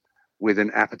perhaps with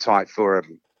an appetite for a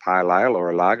pale ale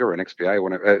or a lager or an XPA or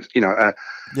whatever.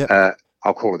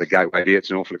 I'll call it a gateway beer.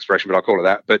 It's an awful expression, but I'll call it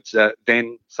that. But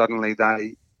then suddenly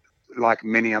they, like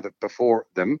many other before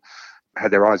them,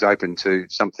 had their eyes open to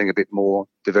something a bit more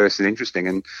diverse and interesting.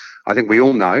 And I think we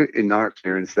all know in our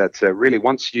experience that really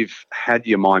once you've had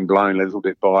your mind blown a little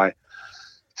bit by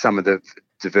some of the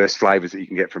diverse flavours that you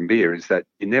can get from beer, is that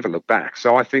you never look back.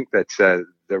 So I think that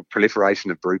the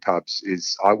proliferation of brew pubs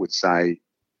is, I would say,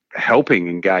 helping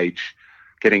engage,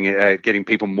 getting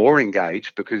people more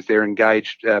engaged because they're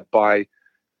engaged by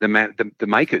the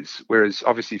makers. Whereas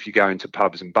obviously if you go into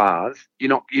pubs and bars, you're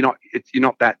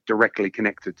not that directly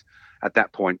connected at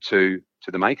that point to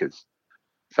the makers.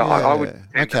 So I would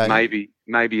think that maybe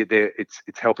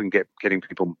it's helping getting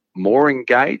people more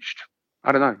engaged.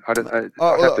 I don't know. I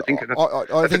have to think.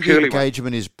 I think the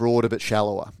engagement is broader but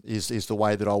shallower is the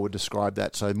way that I would describe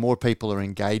that. So more people are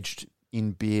engaged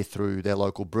in beer through their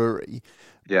local brewery,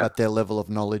 but their level of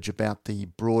knowledge about the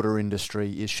broader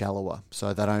industry is shallower.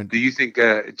 So they don't. Do you think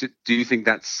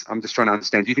that's? I'm just trying to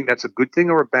understand. Do you think that's a good thing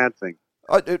or a bad thing?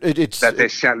 It's that they're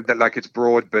shallow, that like it's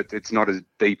broad, but it's not as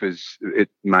deep as it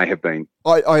may have been.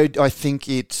 I think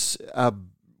it's a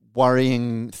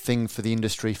worrying thing for the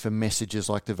industry for messages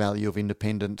like the value of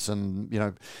independence,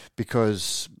 and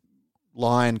because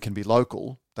Lion can be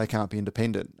local, they can't be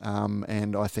independent.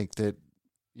 And I think that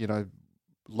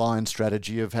Lion's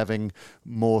strategy of having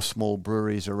more small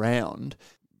breweries around,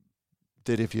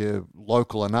 that if you're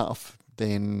local enough,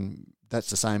 then that's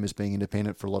the same as being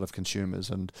independent for a lot of consumers.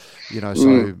 And,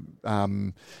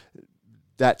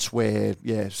 that's where,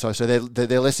 so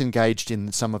they're less engaged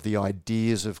in some of the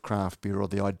ideas of craft beer or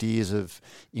the ideas of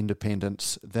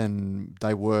independence than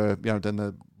they were, than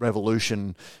the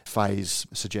revolution phase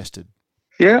suggested.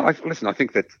 Yeah, I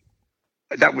think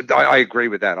I agree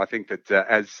with that. I think that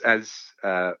as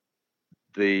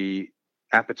the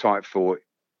appetite for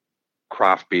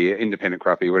craft beer, independent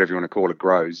craft beer, whatever you want to call it,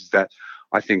 grows, that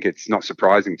I think it's not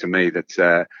surprising to me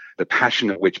that the passion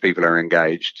at which people are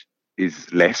engaged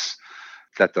is less.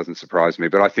 That doesn't surprise me.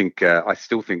 But I think I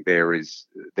still think they're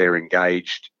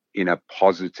engaged in a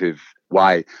positive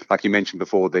way. Like you mentioned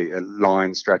before, the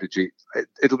line strategy.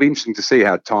 It'll be interesting to see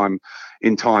how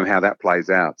that plays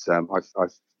out.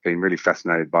 I've been really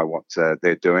fascinated by what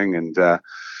they're doing, and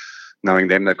knowing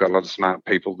them, they've got a lot of smart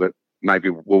people that maybe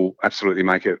will absolutely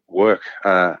make it work.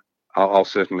 I'll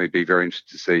certainly be very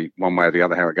interested to see one way or the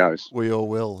other how it goes. We all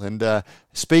will. And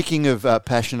speaking of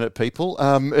passionate people,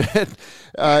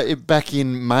 back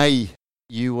in May,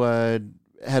 you had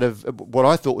what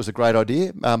I thought was a great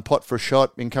idea, Pot for a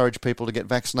Shot, encourage people to get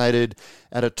vaccinated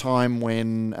at a time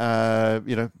when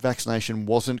vaccination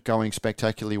wasn't going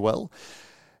spectacularly well,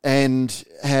 and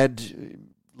had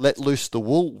let loose the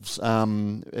wolves,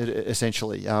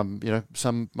 essentially.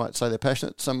 Some might say they're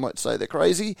passionate, some might say they're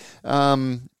crazy,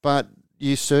 but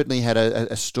you certainly had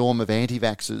a storm of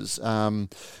anti-vaxxers,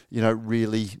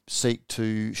 really seek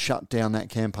to shut down that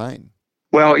campaign.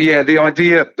 Well, yeah, the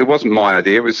idea, it wasn't my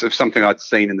idea, it was of something I'd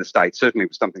seen in the States. Certainly it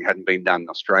was something that hadn't been done in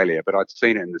Australia, but I'd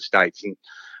seen it in the States.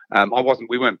 And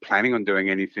we weren't planning on doing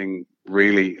anything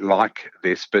really like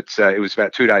this, but it was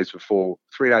about 3 days before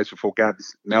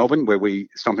Gabs Melbourne, where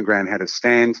Stomping Ground had a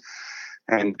stand,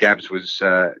 and Gabs was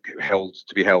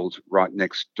held right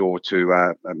next door to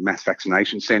a mass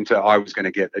vaccination centre. I was going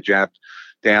to get a jab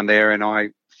down there, and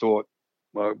I thought,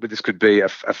 well, but this could be a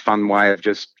fun way of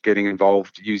just getting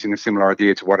involved, using a similar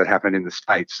idea to what had happened in the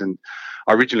States. And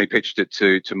I originally pitched it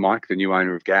to Mike, the new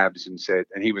owner of Gabs, and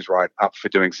he was right up for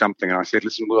doing something. And I said,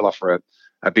 listen, we'll offer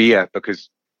a beer, because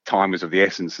time was of the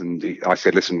essence, and I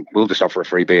said, listen, we'll just offer a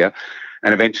free beer.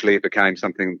 And eventually it became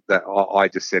something that I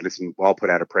just said, listen, well, I'll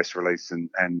put out a press release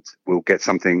and we'll get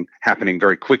something happening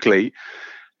very quickly.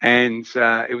 And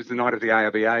it was the night of the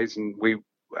ARBAs, and we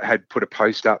had put a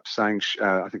post up saying,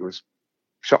 I think it was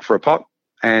shot for a pot,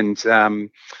 and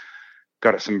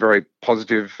got some very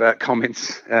positive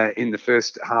comments in the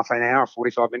first half an hour,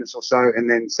 45 minutes or so, and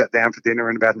then sat down for dinner.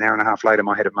 And about an hour and a half later,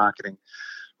 my head of marketing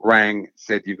rang,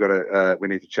 said, "You've got to, we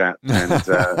need to chat."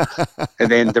 And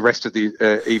then the rest of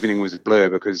the evening was a blur,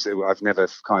 because I've never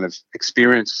kind of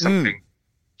experienced something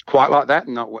quite like that.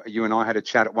 And you and I had a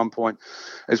chat at one point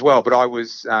as well. But I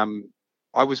was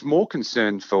more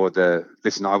concerned for I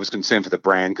was concerned for the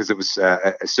brand, because it was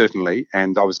certainly,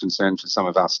 and I was concerned for some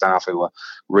of our staff who were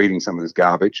reading some of this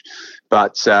garbage.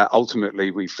 But ultimately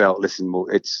we felt, listen, well,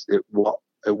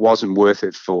 it wasn't worth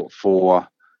it for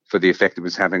the effect it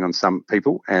was having on some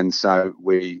people. And so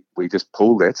we just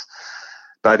pulled it.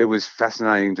 But it was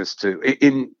fascinating just to,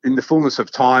 in the fullness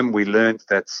of time, we learned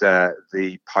that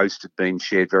the post had been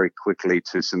shared very quickly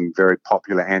to some very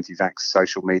popular anti-vax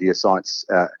social media sites,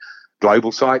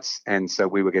 global sites. And so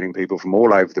we were getting people from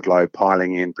all over the globe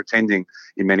piling in, pretending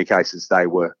in many cases they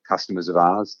were customers of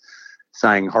ours,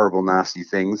 saying horrible, nasty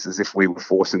things as if we were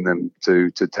forcing them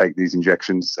to take these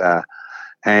injections.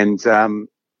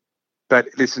 But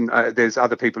listen, there's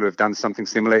other people who have done something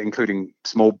similar, including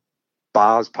small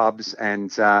bars, pubs,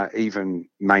 and even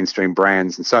mainstream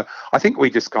brands. And so I think we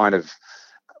just kind of,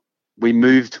 we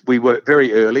were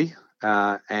very early, we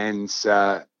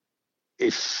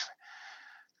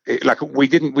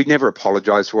never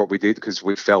apologised for what we did, because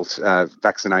we felt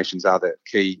vaccinations are the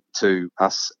key to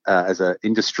us as an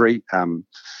industry,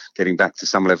 getting back to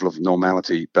some level of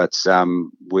normality. But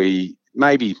we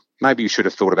maybe you should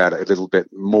have thought about it a little bit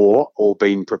more, or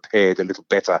been prepared a little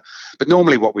better. But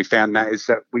normally what we found, Matt, is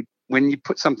that when you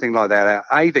put something like that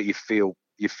out, that you feel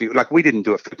like, we didn't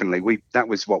do it flippantly. That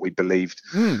was what we believed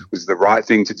was the right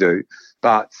thing to do.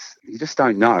 But you just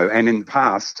don't know. And in the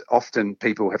past, often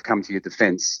people have come to your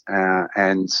defence,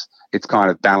 and it's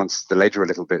kind of balanced the ledger a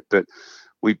little bit. But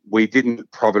we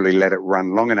didn't probably let it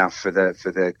run long enough for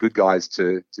the good guys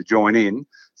to join in.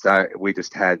 So we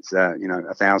just had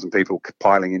 1,000 people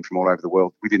piling in from all over the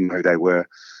world. We didn't know who they were,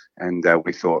 and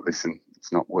we thought, listen,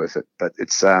 it's not worth it. But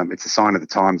it's a sign of the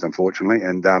times, unfortunately.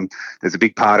 And there's a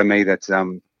big part of me that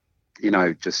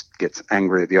just gets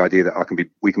angry at the idea that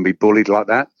we can be bullied like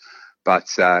that. But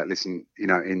listen,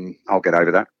 I'll get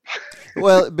over that.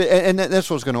 Well, and that's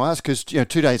what I was going to ask, because 2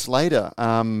 days later,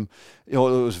 it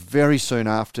was very soon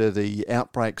after the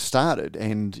outbreak started,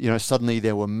 and suddenly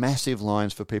there were massive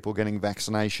lines for people getting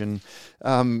vaccination.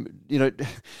 It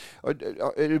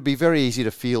would be very easy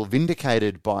to feel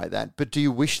vindicated by that. But do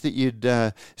you wish that you'd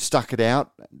stuck it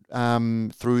out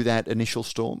through that initial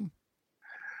storm?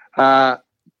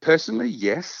 Personally,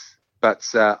 yes. But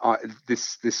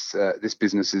this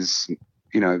business is,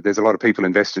 there's a lot of people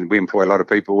invested. We employ a lot of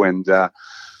people, and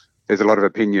there's a lot of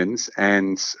opinions.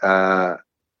 And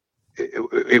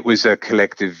it was a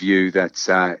collective view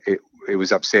that it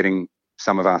was upsetting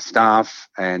some of our staff,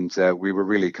 and we were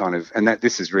really kind of, and that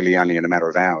this is really only in a matter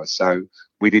of hours. So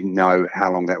we didn't know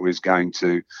how long that was going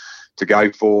to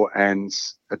go for. And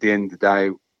at the end of the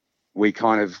day, we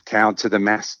kind of cowed to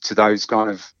those kind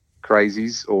of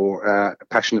crazies or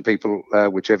passionate people,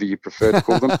 whichever you prefer to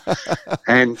call them.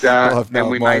 And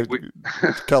we made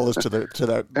colours to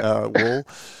that wall.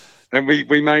 And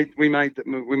we made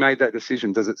that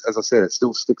decision. As I said, it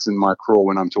still sticks in my craw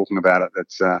when I'm talking about it.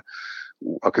 That's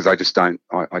because I just don't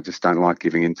like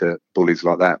giving into bullies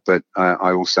like that. But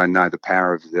I also know the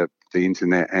power of the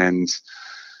internet, and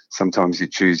sometimes you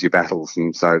choose your battles.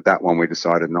 And so that one we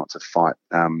decided not to fight.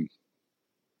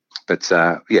 But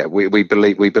we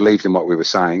believed in what we were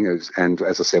saying, and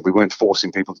as I said, we weren't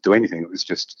forcing people to do anything. It was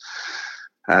just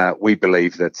we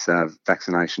believe that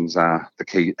vaccinations are the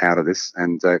key out of this,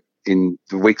 and in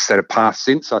the weeks that have passed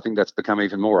since, I think that's become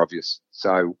even more obvious.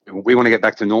 So we want to get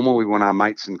back to normal. We want our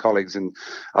mates and colleagues in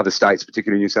other states,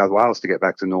 particularly New South Wales, to get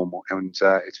back to normal, and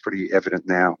it's pretty evident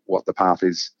now what the path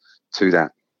is to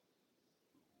that.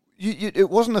 It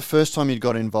wasn't the first time you'd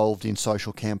got involved in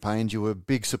social campaigns. You were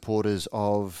big supporters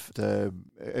of the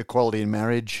Equality in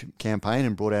Marriage campaign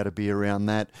and brought out a beer around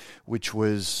that, which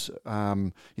was,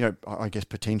 I guess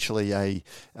potentially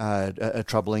a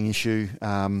troubling issue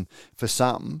for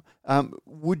some.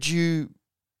 Would you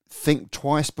think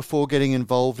twice before getting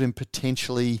involved in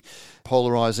potentially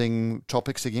polarising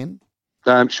topics again?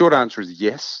 Short answer is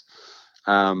yes,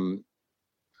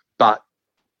 but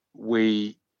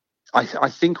I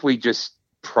think we just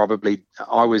probably,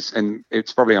 and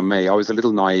it's probably on me, I was a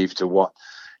little naive to what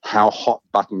how hot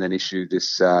button an issue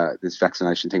this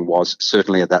vaccination thing was,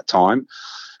 certainly at that time.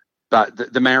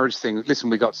 But the marriage thing, listen,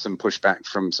 we got some pushback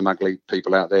from some ugly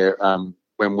people out there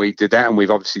when we did that, and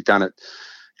we've obviously done it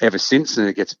ever since, and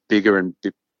it gets bigger and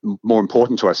more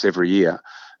important to us every year,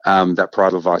 that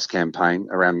Pride Advice campaign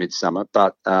around midsummer.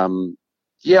 But,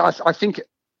 I think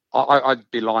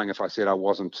I'd be lying if I said I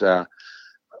wasn't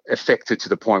affected to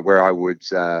the point where I would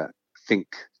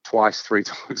think twice, 3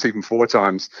 times, even 4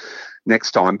 times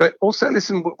next time. But also,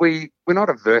 listen, we're not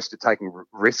averse to taking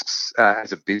risks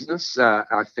as a business.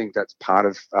 I think that's part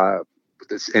of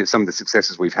some of the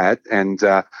successes we've had, and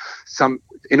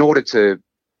in order to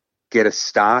get a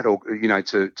start, or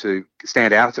to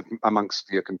stand out amongst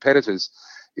your competitors,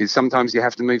 is sometimes you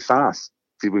have to move fast.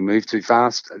 Did we move too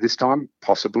fast this time?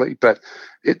 Possibly, but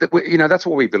that's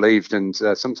what we believed, and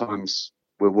sometimes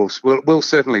we'll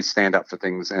certainly stand up for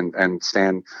things and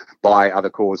stand by other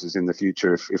causes in the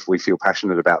future if we feel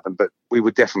passionate about them. But we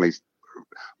would definitely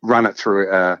run it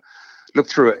through,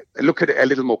 look at it a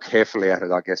little more carefully at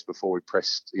it, I guess, before we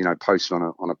post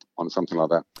on something like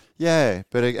that. Yeah,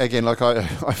 but again, like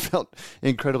I felt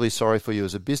incredibly sorry for you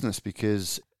as a business,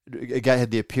 because it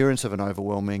had the appearance of an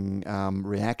overwhelming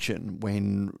reaction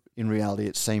when in reality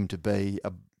it seemed to be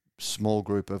a small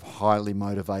group of highly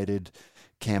motivated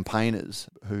campaigners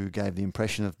who gave the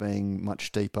impression of being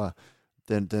much deeper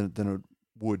than it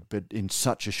would, but in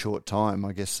such a short time.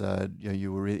 I guess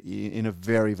you were in a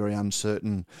very, very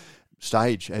uncertain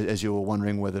stage as you were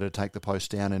wondering whether to take the post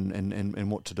down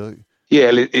and what to do.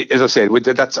 Yeah, as I said,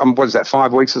 that's what was that,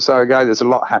 5 weeks or so ago? There's a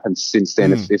lot happened since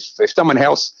then. If someone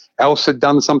else had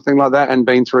done something like that and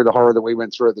been through the horror that we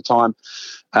went through at the time,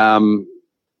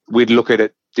 we'd look at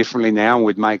it differently now, and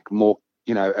we'd make more,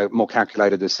 a more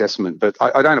calculated assessment. But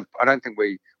I don't think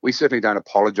we certainly don't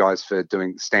apologise for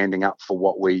standing up for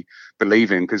what we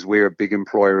believe in, because we're a big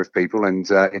employer of people, and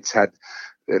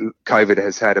COVID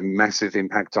has had a massive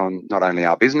impact on not only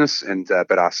our business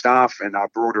but our staff and our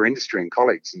broader industry and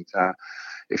colleagues. And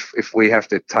if we have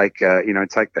to take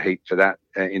the heat for that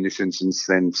in this instance,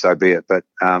 then so be it. But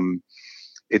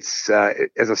it's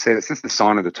as I said, it's just the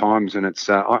sign of the times, and it's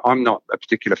I'm not a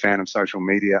particular fan of social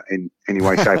media in any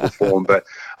way, shape, or form, but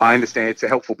I understand it's a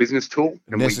helpful business tool,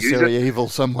 and necessary we use it. Evil,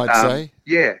 some might say.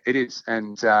 Yeah, it is,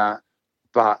 and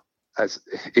but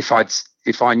if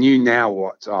I knew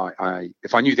now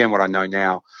if I knew then what I know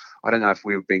now, I don't know if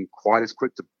we would have been quite as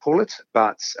quick to pull it,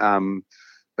 but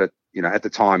at the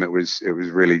time it was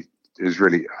really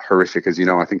horrific. As you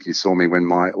know, I think you saw me when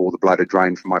all the blood had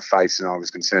drained from my face, and I was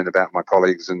concerned about my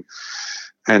colleagues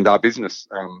and our business.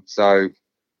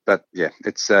 But yeah,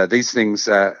 it's these things.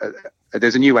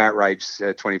 There's a new outrage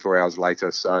 24 hours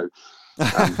later, so.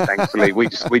 Thankfully, we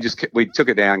took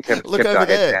it down, kept our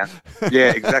head down.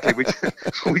 Yeah, exactly. We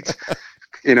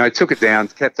took it down,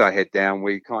 kept our head down.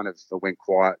 We kind of went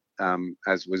quiet,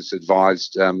 as was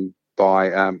advised by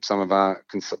some of our,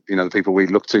 the people we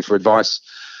looked to for advice.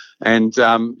 And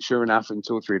sure enough, in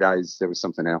 2 or 3 days, there was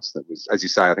something else that was, as you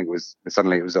say, I think it was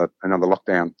another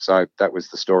lockdown. So that was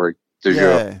the story du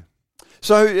jour.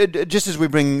 So just as we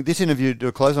bring this interview to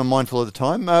a close, I'm mindful of the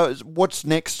time. What's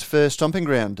next for Stomping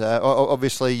Ground?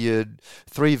 Obviously, you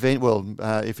 3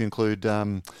 if you include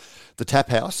the Tap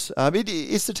House.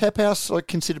 Is the Tap House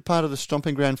considered part of the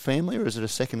Stomping Ground family, or is it a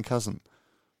second cousin?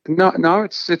 No,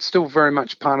 it's still very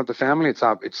much part of the family.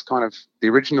 It's kind of the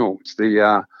original. It's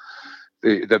the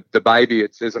baby.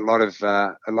 There's a lot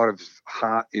of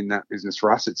heart in that business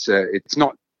for us. It's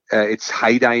not its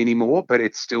heyday anymore, but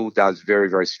it still does very,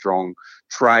 very strong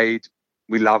trade.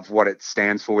 We love what it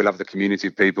stands for. We love the community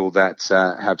of people that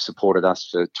have supported us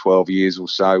for 12 years or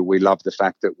so. We love the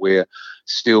fact that we're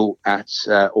still at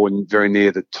or very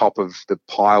near the top of the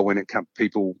pile when it comes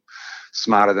people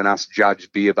smarter than us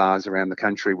judge beer bars around the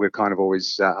country. We're kind of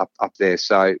always up there.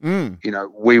 So,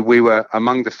 we were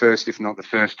among the first, if not the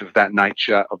first, of that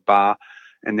nature of bar,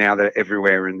 and now they're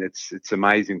everywhere, and it's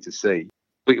amazing to see.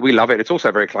 We love it. It's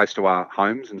also very close to our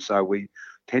homes, and so we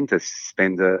tend to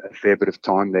spend a fair bit of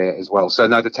time there as well. So,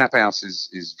 no, the Tap House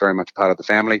is very much part of the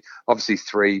family. Obviously,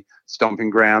 3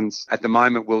 stomping grounds. At the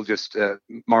moment, we'll just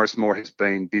Morris Moore has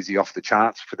been busy off the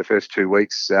charts for the first 2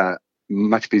 weeks,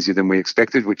 much busier than we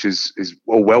expected, which is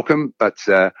all welcome. But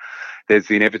there's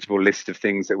the inevitable list of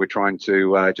things that we're trying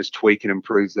to just tweak and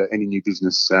improve that any new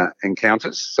business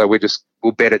encounters. So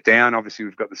we'll bed it down. Obviously,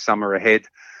 we've got the summer ahead.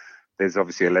 There's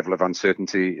obviously a level of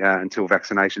uncertainty until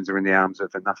vaccinations are in the arms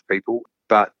of enough people.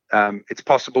 But it's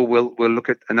possible we'll look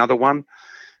at another one.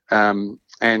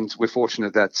 And we're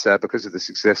fortunate that because of the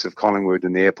success of Collingwood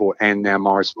and the airport and now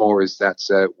Morris Moore, is that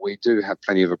we do have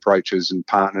plenty of approaches and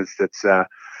partners that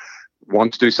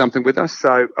want to do something with us.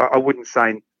 So I wouldn't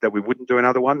say that we wouldn't do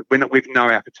another one. We've no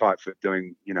appetite for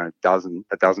doing, a dozen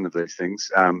of these things.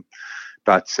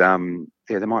 But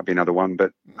there might be another one,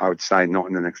 but I would say not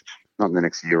in the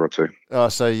next year or two. Oh,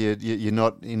 so you're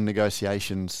not in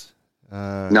negotiations?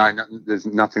 No, there's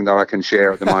nothing that I can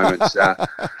share at the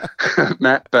moment,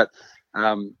 Matt. But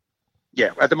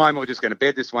at the moment we're just going to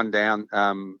bed this one down,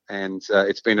 and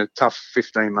it's been a tough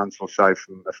 15 months or so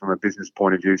from a business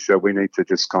point of view. So we need to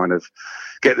just kind of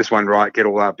get this one right, get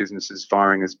all our businesses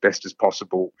firing as best as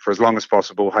possible for as long as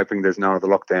possible, hoping there's no other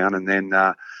lockdown. And then,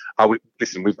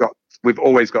 listen, we've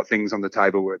always got things on the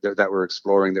table that we're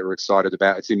exploring, that we're excited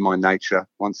about. It's in my nature.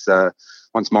 Once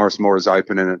Morris Moore is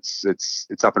open and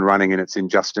it's up and running and it's in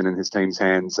Justin and his team's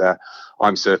hands,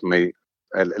 I'm certainly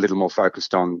a little more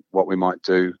focused on what we might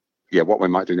do. Yeah, what we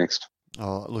might do next.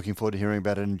 Oh, looking forward to hearing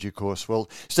about it in due course. Well,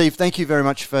 Steve, thank you very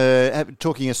much for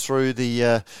talking us through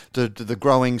the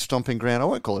growing stomping ground. I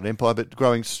won't call it empire, but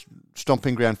growing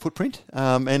stomping ground footprint.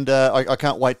 And I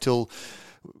can't wait till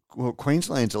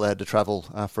Queensland's allowed to travel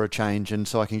for a change, and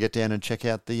so I can get down and check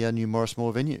out the new Morris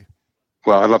Moore venue.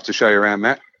 Well, I'd love to show you around,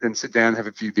 Matt, and sit down and have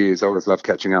a few beers. I always love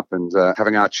catching up and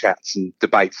having our chats and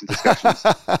debates and discussions.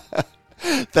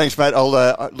 Thanks, mate.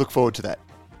 I'll look forward to that.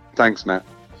 Thanks, Matt.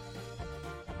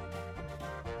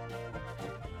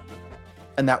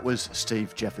 And that was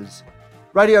Steve Jeffares.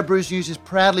 Radio Brews News is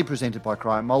proudly presented by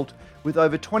Cryer Malt. With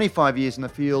over 25 years in the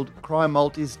field, Cryer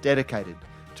Malt is dedicated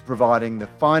to providing the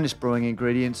finest brewing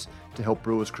ingredients to help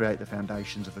brewers create the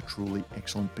foundations of a truly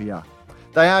excellent beer.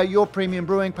 They are your premium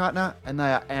brewing partner, and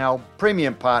they are our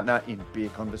premium partner in Beer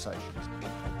Conversations.